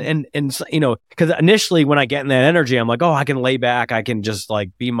influenced. And you know, because initially when I get in that energy, I'm like, oh, I can lay back, I can just like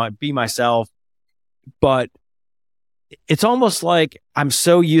be myself. But it's almost like I'm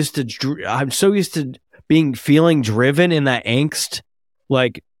so used to feeling driven in that angst,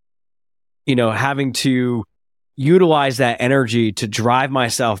 like, you know, having to utilize that energy to drive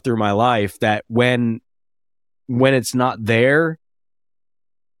myself through my life, that when it's not there,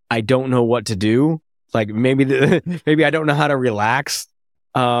 I don't know what to do. Like maybe I don't know how to relax,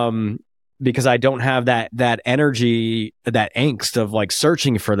 because I don't have that energy, that angst of like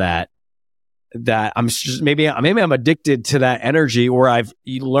searching for that I'm just, maybe I'm addicted to that energy, or I've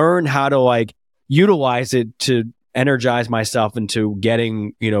learned how to like utilize it to energize myself into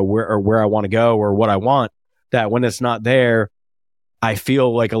getting, you know, where I want to go or what I want, that when it's not there, I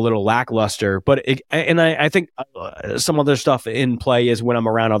feel like a little lackluster. But I think some other stuff in play is when I'm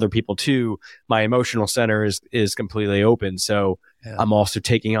around other people too, my emotional center is completely open. So yeah. I'm also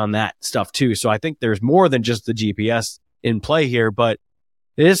taking on that stuff too. So I think there's more than just the GPS in play here, but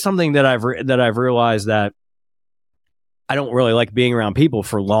it is something that I've realized that I don't really like being around people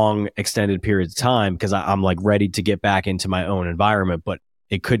for long extended periods of time, because I'm like ready to get back into my own environment. But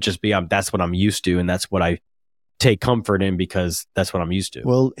it could just be that's what I'm used to, and that's what I take comfort in because that's what I'm used to.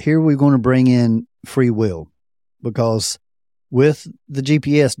 Well, here we're going to bring in free will, because with the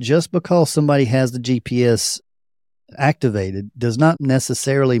GPS, just because somebody has the GPS activated does not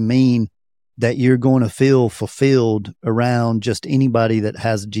necessarily mean that you're going to feel fulfilled around just anybody that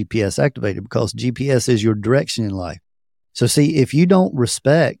has a GPS activated, because GPS is your direction in life. So see, if you don't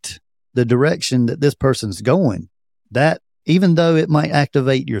respect the direction that this person's going, that even though it might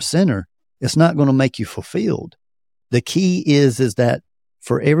activate your center, it's not going to make you fulfilled. The key is that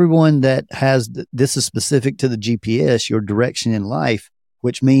for everyone that has, this is specific to the GPS, your direction in life,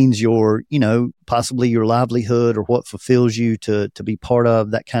 which means your, you know, possibly your livelihood or what fulfills you to be part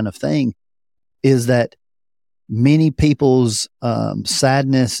of, that kind of thing, is that many people's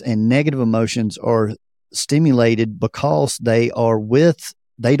sadness and negative emotions are stimulated because they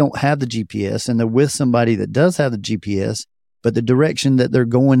don't have the GPS and they're with somebody that does have the GPS, but the direction that they're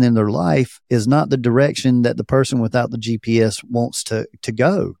going in their life is not the direction that the person without the GPS wants to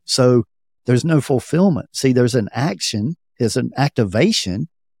go. So there's no fulfillment. See, there's an action, it's an activation,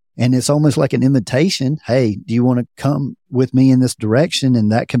 and it's almost like an invitation. Hey, do you want to come with me in this direction?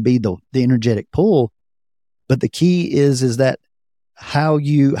 And that can be the energetic pull. But the key is that how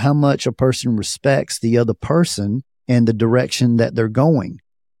much a person respects the other person and the direction that they're going.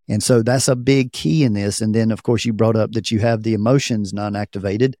 And so that's a big key in this. And then, of course, you brought up that you have the emotions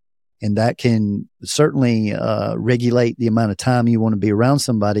non-activated, and that can certainly regulate the amount of time you want to be around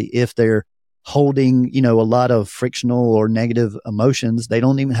somebody. If they're holding, a lot of frictional or negative emotions, they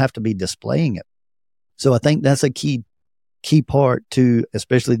don't even have to be displaying it. So I think that's a key part to,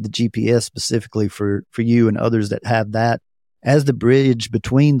 especially the GPS specifically for you and others that have that as the bridge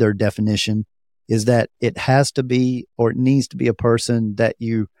between their definition, is that it has to be, or it needs to be, a person that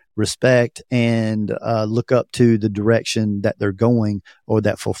you respect and look up to the direction that they're going, or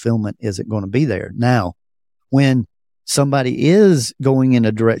that fulfillment isn't going to be there. Now, when somebody is going in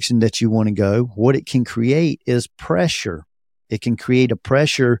a direction that you want to go, what it can create is pressure. It can create a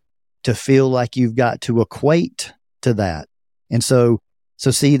pressure to feel like you've got to equate to that. And so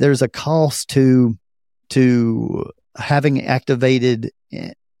see, there's a cost to having activated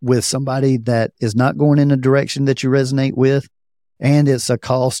with somebody that is not going in a direction that you resonate with. And it's a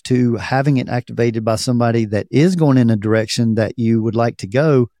cost to having it activated by somebody that is going in a direction that you would like to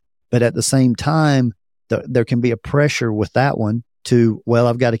go. But at the same time, there can be a pressure with that one to, well,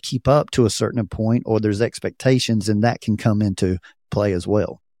 I've got to keep up to a certain point, or there's expectations, and that can come into play as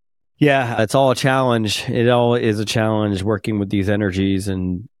well. Yeah, it's all a challenge. It all is a challenge working with these energies,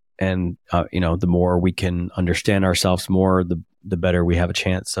 and the more we can understand ourselves more, the better we have a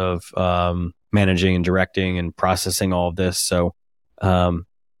chance of managing and directing and processing all of this. So I'm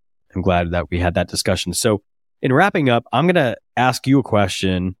glad that we had that discussion. So in wrapping up, I'm going to ask you a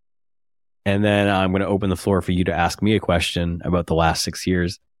question, and then I'm going to open the floor for you to ask me a question about the last 6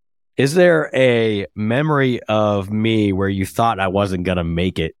 years. Is there a memory of me where you thought I wasn't going to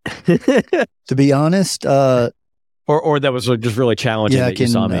make it? To be honest, or that was just really challenging that you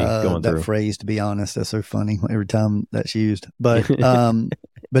saw me going through. That phrase, to be honest, that's so funny every time that's used. But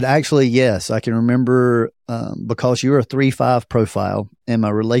but actually, yes, I can remember because you're a 3-5 profile, and my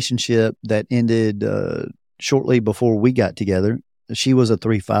relationship that ended shortly before we got together, she was a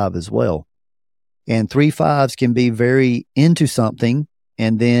 3-5 as well. And 3-5s can be very into something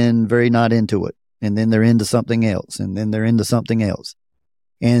and then very not into it. And then they're into something else, and then they're into something else.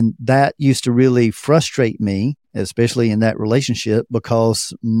 And that used to really frustrate me, especially in that relationship,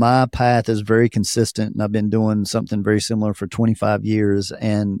 because my path is very consistent, and I've been doing something very similar for 25 years,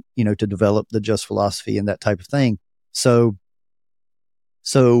 and, to develop the just philosophy and that type of thing. So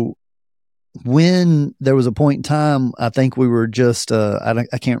when there was a point in time, I think we were just, I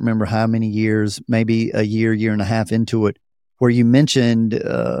can't remember how many years, maybe a year and a half into it, where you mentioned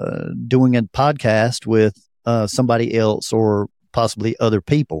doing a podcast with somebody else or possibly other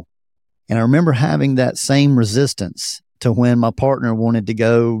people. And I remember having that same resistance to when my partner wanted to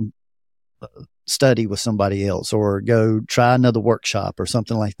go study with somebody else or go try another workshop or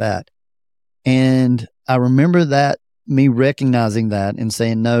something like that. And I remember that, me recognizing that and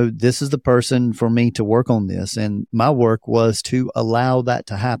saying, no, this is the person for me to work on this. And my work was to allow that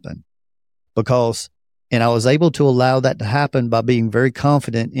to happen, and I was able to allow that to happen by being very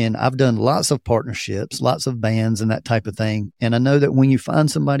confident in, I've done lots of partnerships, lots of bands and that type of thing. And I know that when you find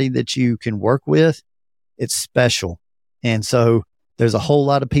somebody that you can work with, it's special. And so there's a whole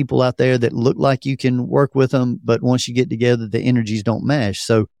lot of people out there that look like you can work with them, but once you get together, the energies don't mesh.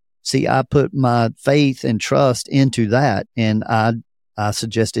 So see, I put my faith and trust into that, and I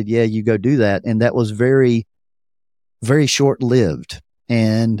suggested, yeah, you go do that. And that was very, very short-lived.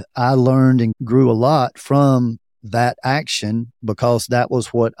 And I learned and grew a lot from that action, because that was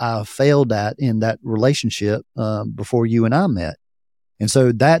what I failed at in that relationship before you and I met. And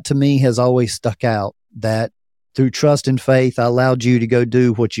so that to me has always stuck out, that through trust and faith, I allowed you to go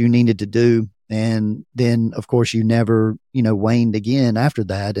do what you needed to do. And then, of course, you never, waned again after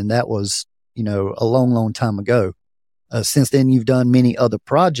that. And that was, a long, long time ago. Since then, you've done many other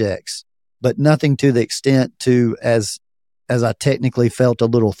projects, but nothing to the extent to as I technically felt a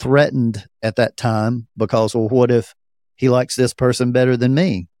little threatened at that time, because, well, what if he likes this person better than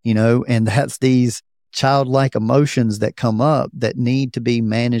me? And that's these childlike emotions that come up that need to be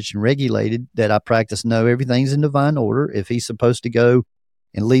managed and regulated, that I practice. No, everything's in divine order. If he's supposed to go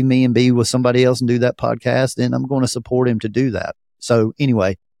and leave me and be with somebody else and do that podcast, then I'm going to support him to do that. So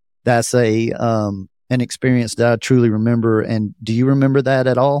anyway, that's an an experience that I truly remember. And do you remember that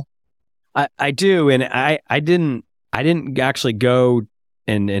at all? I do, and I didn't actually go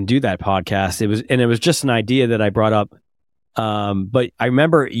and do that podcast. It was just an idea that I brought up. But I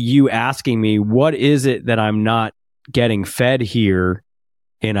remember you asking me, what is it that I'm not getting fed here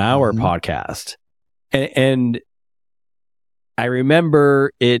in our podcast? And I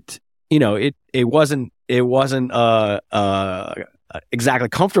remember it, it wasn't exactly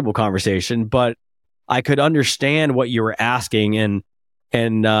comfortable conversation, but I could understand what you were asking.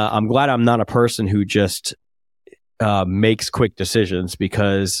 And I'm glad I'm not a person who just makes quick decisions,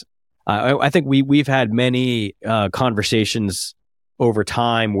 because I think we've had many conversations over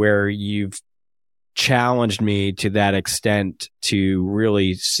time where you've challenged me to that extent to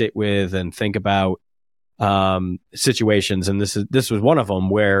really sit with and think about situations. And this was one of them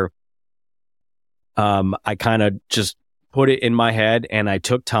where I kind of just put it in my head, and I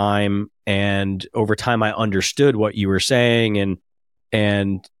took time, and over time I understood what you were saying,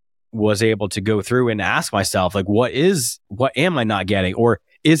 and was able to go through and ask myself, like, what am I not getting? Or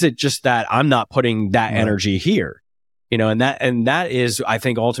is it just that I'm not putting that energy here? And that is, I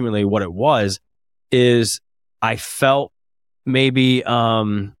think, ultimately what it was, is I felt maybe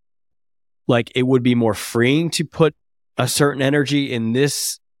like it would be more freeing to put a certain energy in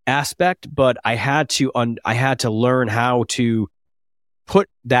this aspect, but I had to learn how to put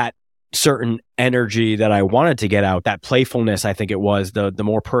that certain energy that I wanted to get out, that playfulness, I think it was, the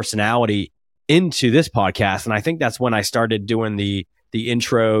more personality, into this podcast. And I think that's when I started doing the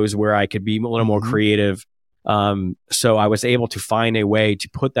intros where I could be a little more creative. So I was able to find a way to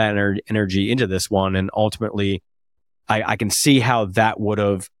put that energy into this one. And ultimately, I can see how that would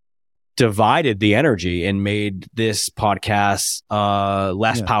have divided the energy and made this podcast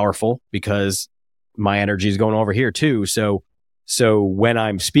less powerful, because my energy is going over here too. So when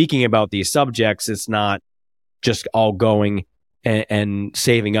I'm speaking about these subjects, it's not just all going and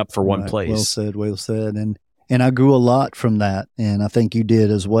saving up for one place. Well said. And I grew a lot from that, and I think you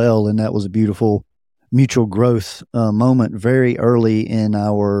did as well. And that was a beautiful mutual growth moment very early in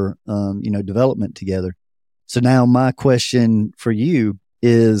our development together. So now my question for you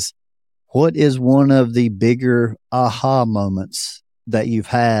is, what is one of the bigger aha moments that you've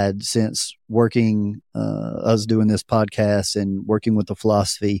had since working, us doing this podcast and working with the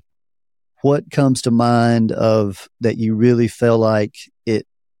philosophy? What comes to mind of that you really feel like it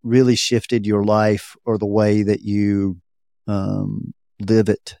really shifted your life or the way that you live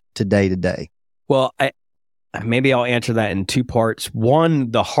it today to day? Well, maybe I'll answer that in two parts.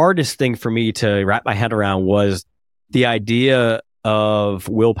 One, the hardest thing for me to wrap my head around was the idea of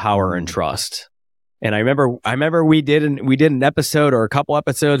willpower and trust. And I remember we did an episode or a couple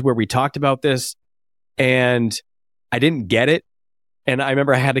episodes where we talked about this, and I didn't get it. And I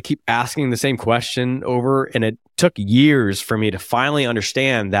remember I had to keep asking the same question over, and it took years for me to finally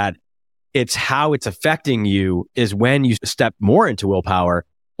understand that it's how it's affecting you is when you step more into willpower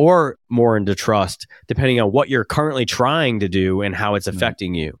or more into trust, depending on what you're currently trying to do and how it's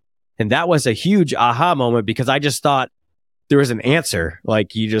affecting you. And that was a huge aha moment, because I just thought there was an answer.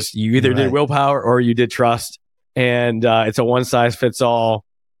 Like you either did willpower or you did trust, and it's a one size fits all,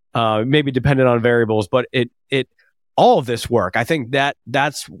 maybe dependent on variables, but it all of this work, I think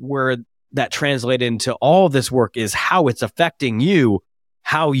that's where that translated into all of this work is how it's affecting you,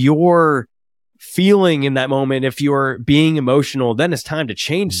 how you're feeling in that moment. If you're being emotional, then it's time to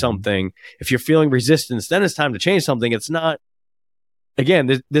change something. If you're feeling resistance, then it's time to change something. It's not,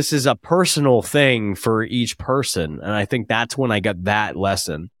 again, this is a personal thing for each person. And I think that's when I got that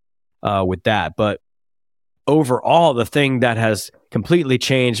lesson with that. But overall, the thing that has completely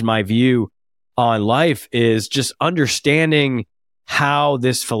changed my view on life is just understanding how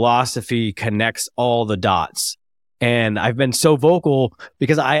this philosophy connects all the dots. And I've been so vocal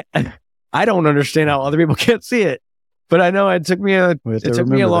because I don't understand how other people can't see it. But I know it took me a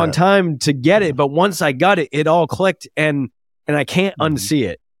long time to get it. But once I got it, it all clicked, and I can't unsee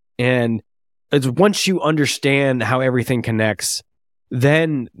it. And it's once you understand how everything connects,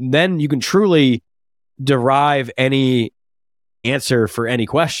 then you can truly derive any answer for any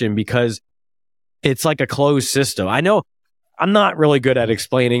question, because it's like a closed system. I know I'm not really good at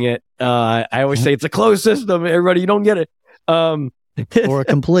explaining it. I always say it's a closed system. Everybody, you don't get it. Or a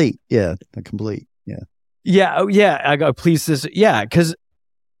complete. Yeah. I go, please, this. Yeah. Cause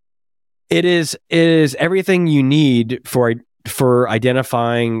it is everything you need for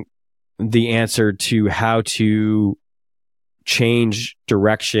identifying the answer to how to change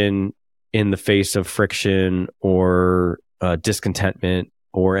direction in the face of friction or discontentment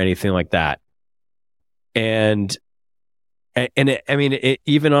or anything like that. And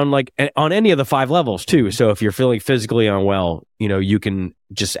even on on any of the 5 levels too. So if you're feeling physically unwell, you can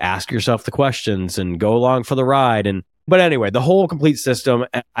just ask yourself the questions and go along for the ride. But anyway, the whole complete system,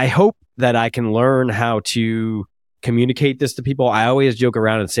 I hope that I can learn how to communicate this to people. I always joke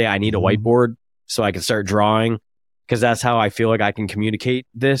around and say I need a whiteboard so I can start drawing, because that's how I feel like I can communicate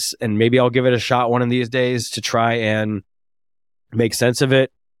this. And maybe I'll give it a shot one of these days to try and make sense of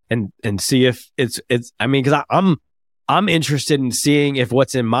it and see if it's because I'm interested in seeing if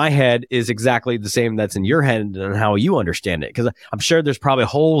what's in my head is exactly the same that's in your head and how you understand it. Because I'm sure there's probably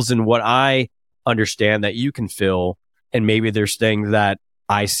holes in what I understand that you can fill, and maybe there's things that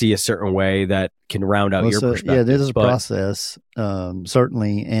I see a certain way that can round out your perspective. Yeah, this is a process,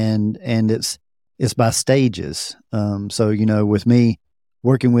 certainly, and it's by stages. So with me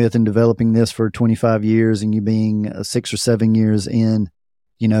working with and developing this for 25 years, and you being 6 or 7 years in,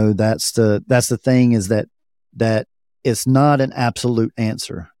 that's the thing, is that it's not an absolute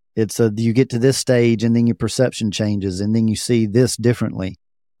answer. It's you get to this stage and then your perception changes and then you see this differently.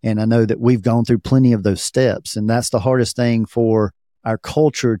 And I know that we've gone through plenty of those steps, and that's the hardest thing for our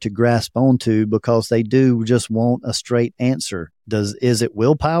culture to grasp onto, because they do just want a straight answer. Is it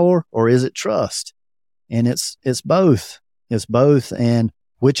willpower or is it trust? And it's both. It's both. And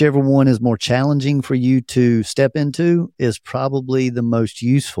whichever one is more challenging for you to step into is probably the most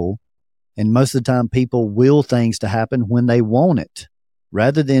useful. And most of the time people will things to happen when they want it,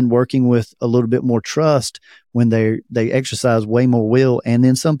 rather than working with a little bit more trust when they exercise way more will. And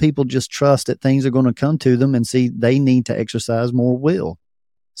then some people just trust that things are going to come to them and see they need to exercise more will.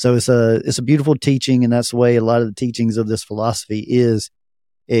 So it's a beautiful teaching. And that's the way a lot of the teachings of this philosophy is.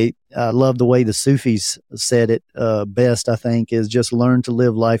 I love the way the Sufis said it best, I think, is just learn to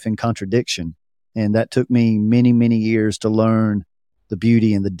live life in contradiction. And that took me many, many years to learn the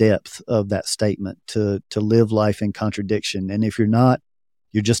beauty and the depth of that statement, to live life in contradiction. And if you're not,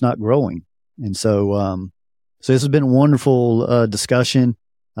 you're just not growing. And so this has been a wonderful discussion.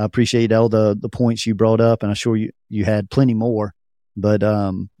 I appreciate all the points you brought up, and I'm sure you had plenty more, but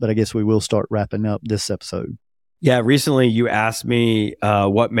I guess we will start wrapping up this episode. Yeah, recently you asked me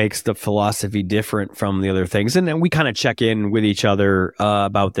what makes the philosophy different from the other things, and we kind of check in with each other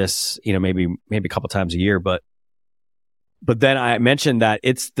about this, maybe a couple times a year, but then I mentioned that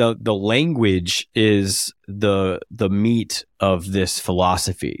it's the language is the meat of this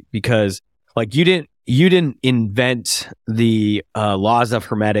philosophy, because you didn't invent the laws of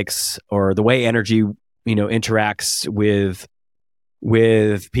hermetics or the way energy interacts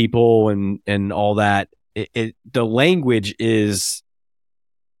with people and all that. The language is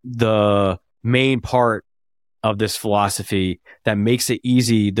the main part of this philosophy that makes it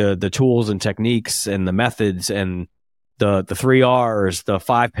easy. The tools and techniques and the methods and the 3 R's, the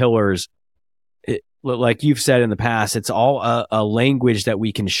 5 pillars, like you've said in the past, it's all a language that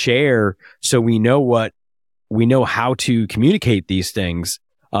we can share, so we know how to communicate these things.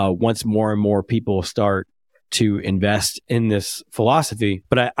 Once more and more people start to invest in this philosophy,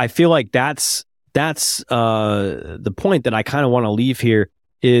 but I feel like that's the point that I kind of want to leave here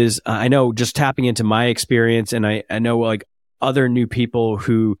is I know, just tapping into my experience, and I know other new people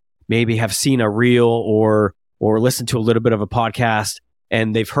who maybe have seen a reel or listened to a little bit of a podcast,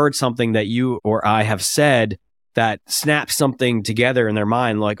 and they've heard something that you or I have said that snaps something together in their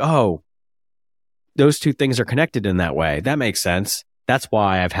mind, like, oh, those two things are connected in that way. That makes sense. That's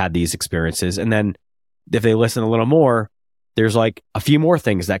why I've had these experiences. And then if they listen a little more, there's a few more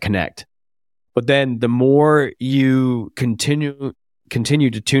things that connect. But then the more you continue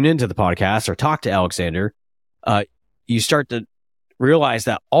to tune into the podcast or talk to Alexander, you start to realize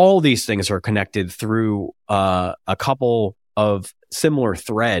that all these things are connected through a couple of similar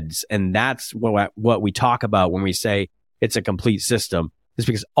threads. And that's what we talk about when we say it's a complete system, is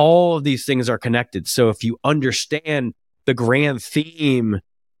because all of these things are connected. So if you understand the grand theme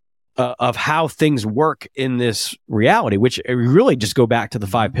of how things work in this reality, which really just go back to the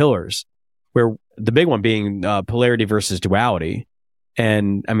 5 pillars, where the big one being polarity versus duality.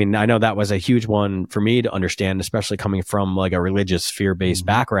 And I mean, I know that was a huge one for me to understand, especially coming from a religious fear-based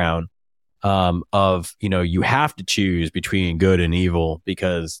background, of, you have to choose between good and evil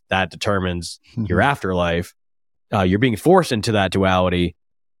because that determines your afterlife. You're being forced into that duality,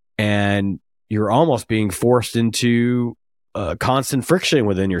 and you're almost being forced into constant friction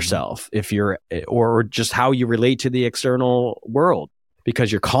within yourself, or just how you relate to the external world,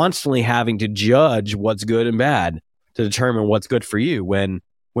 because you're constantly having to judge what's good and bad to determine what's good for you, when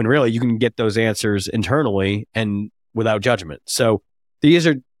really you can get those answers internally and without judgment. So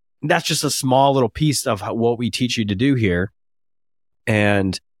that's just a small little piece of what we teach you to do here.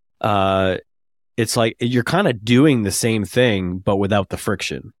 And it's like you're kind of doing the same thing, but without the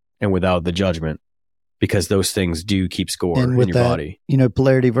friction and without the judgment, because those things do keep score in your body.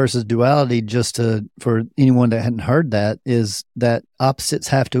 Polarity versus duality, for anyone that hadn't heard that, is that opposites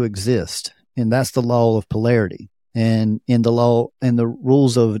have to exist. And that's the law of polarity. And in the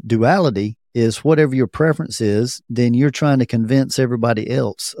rules of duality is whatever your preference is, then you're trying to convince everybody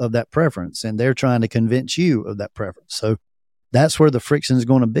else of that preference, and they're trying to convince you of that preference. So that's where the friction is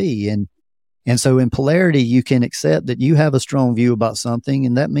going to be. And so in polarity, you can accept that you have a strong view about something,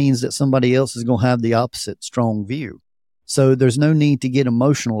 and that means that somebody else is going to have the opposite strong view. So there's no need to get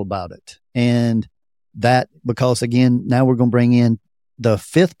emotional about it. And that, because again, now we're going to bring in the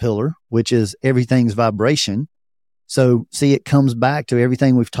fifth pillar, which is everything's vibration. So see, it comes back to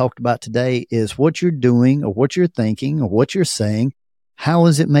everything we've talked about today is what you're doing or what you're thinking or what you're saying. How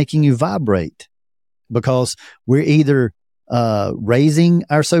is it making you vibrate? Because we're either raising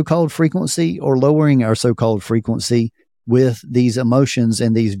our so-called frequency or lowering our so-called frequency with these emotions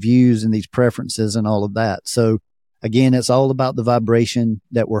and these views and these preferences and all of that. So again, it's all about the vibration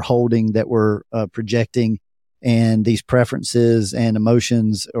that we're holding, that we're projecting, and these preferences and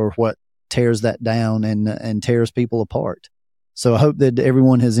emotions are what tears that down and tears people apart. So I hope that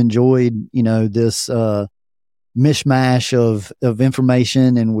everyone has enjoyed, this mishmash of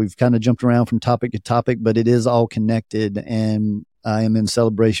information, and we've kind of jumped around from topic to topic, but it is all connected, and I am in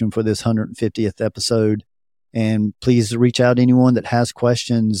celebration for this 150th episode. And please reach out to anyone that has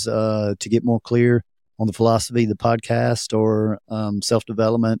questions to get more clear on the philosophy of the podcast, or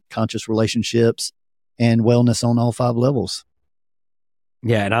self-development, conscious relationships, and wellness on all 5 levels.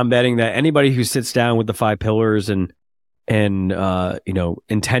 Yeah, and I'm betting that anybody who sits down with the 5 pillars and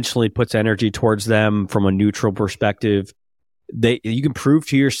intentionally puts energy towards them from a neutral perspective, you can prove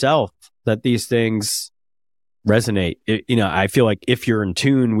to yourself that these things resonate. I feel like if you're in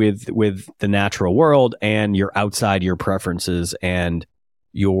tune with the natural world and you're outside your preferences and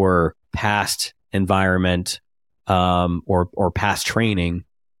your past environment or past training,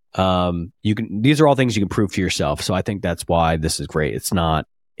 these are all things you can prove to yourself. So I think that's why this is great. It's not,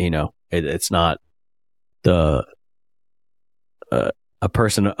 it's not a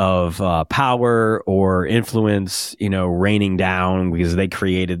person of power or influence, raining down because they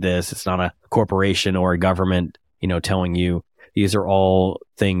created this. It's not a corporation or a government, telling you. These are all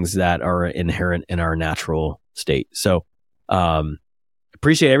things that are inherent in our natural state. So,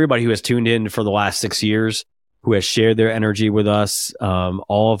 appreciate everybody who has tuned in for the last 6 years, who has shared their energy with us.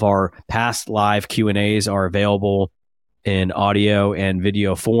 All of our past live Q&As are available in audio and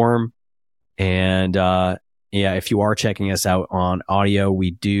video form. And if you are checking us out on audio,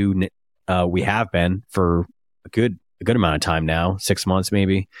 we have been for a good amount of time now, 6 months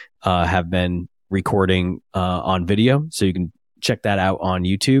maybe, have been recording on video. So you can check that out on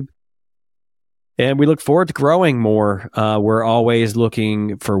YouTube. And we look forward to growing more. We're always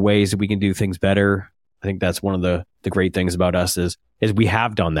looking for ways that we can do things better. I think that's one of the great things about us is we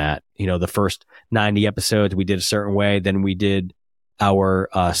have done that. The first 90 episodes we did a certain way. Then we did our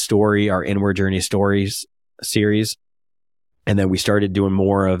our Inward Journey Stories series. And then we started doing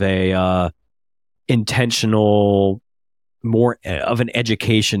more of a intentional, more of an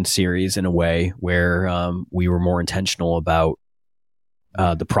education series in a way where we were more intentional about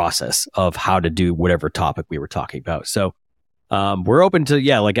the process of how to do whatever topic we were talking about. So we're open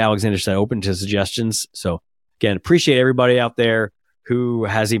to, like Alexander said, open to suggestions. So again, appreciate everybody out there who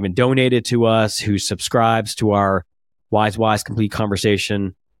has even donated to us, who subscribes to our Wise Complete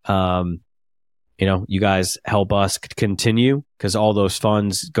Conversation. You guys help us continue because all those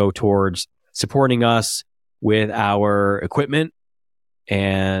funds go towards supporting us with our equipment.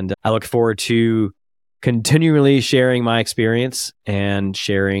 And I look forward to continually sharing my experience and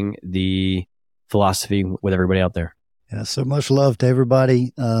sharing the philosophy with everybody out there. Yeah, so much love to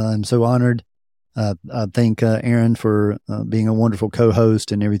everybody. I'm so honored. I thank Aaron for being a wonderful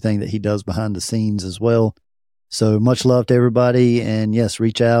co-host and everything that he does behind the scenes as well. So much love to everybody. And yes,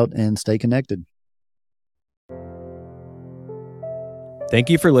 reach out and stay connected. Thank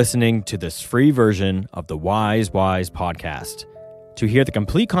you for listening to this free version of the Wise podcast. To hear the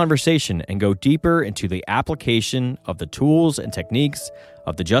complete conversation and go deeper into the application of the tools and techniques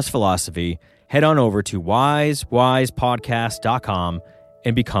of the Just Philosophy, head on over to wisewisepodcast.com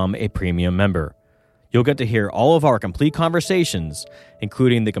and become a premium member. You'll get to hear all of our complete conversations,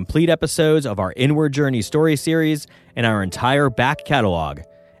 including the complete episodes of our Inward Journey Story series and our entire back catalog,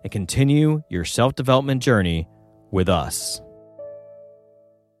 and continue your self-development journey with us.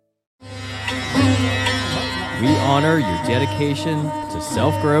 We honor your dedication to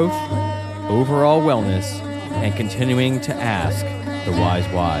self-growth, overall wellness, and continuing to ask the wise.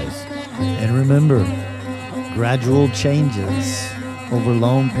 And remember, gradual changes over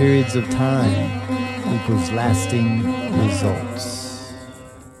long periods of time equals lasting results.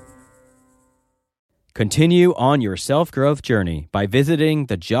 Continue on your self-growth journey by visiting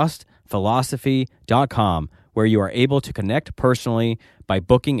thejustphilosophy.com, where you are able to connect personally by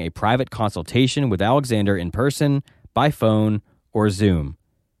booking a private consultation with Alexander in person, by phone, or Zoom.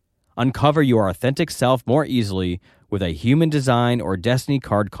 Uncover your authentic self more easily with a human design or destiny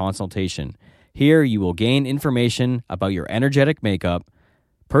card consultation. Here you will gain information about your energetic makeup,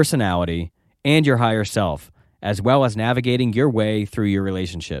 personality, and your higher self, as well as navigating your way through your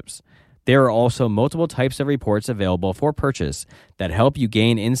relationships. There are also multiple types of reports available for purchase that help you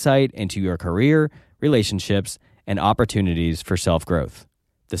gain insight into your career, relationships, and opportunities for self-growth.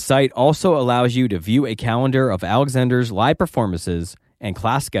 The site also allows you to view a calendar of Alexander's live performances and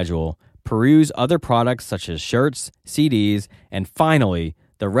class schedule, peruse other products such as shirts, CDs, and finally,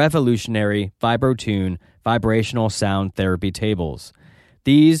 the revolutionary VibroTune vibrational sound therapy tables.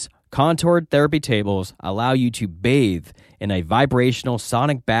 These contoured therapy tables allow you to bathe in a vibrational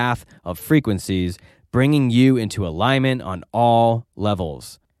sonic bath of frequencies, bringing you into alignment on all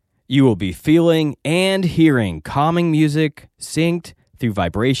levels. You will be feeling and hearing calming music synced through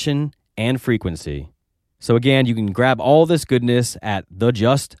vibration and frequency. So again, you can grab all this goodness at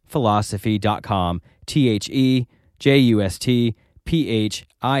thejustphilosophy.com,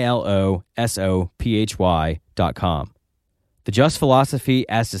 thejustphilosophy.com. The Just Philosophy,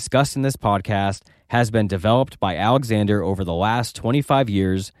 as discussed in this podcast, has been developed by Alexander over the last 25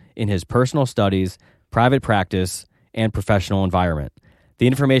 years in his personal studies, private practice, and professional environment. The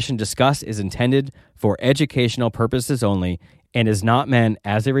information discussed is intended for educational purposes only and is not meant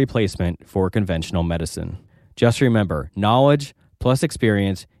as a replacement for conventional medicine. Just remember, knowledge plus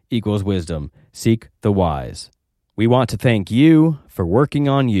experience equals wisdom. Seek the wise. We want to thank you for working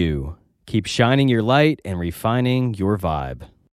on you. Keep shining your light and refining your vibe.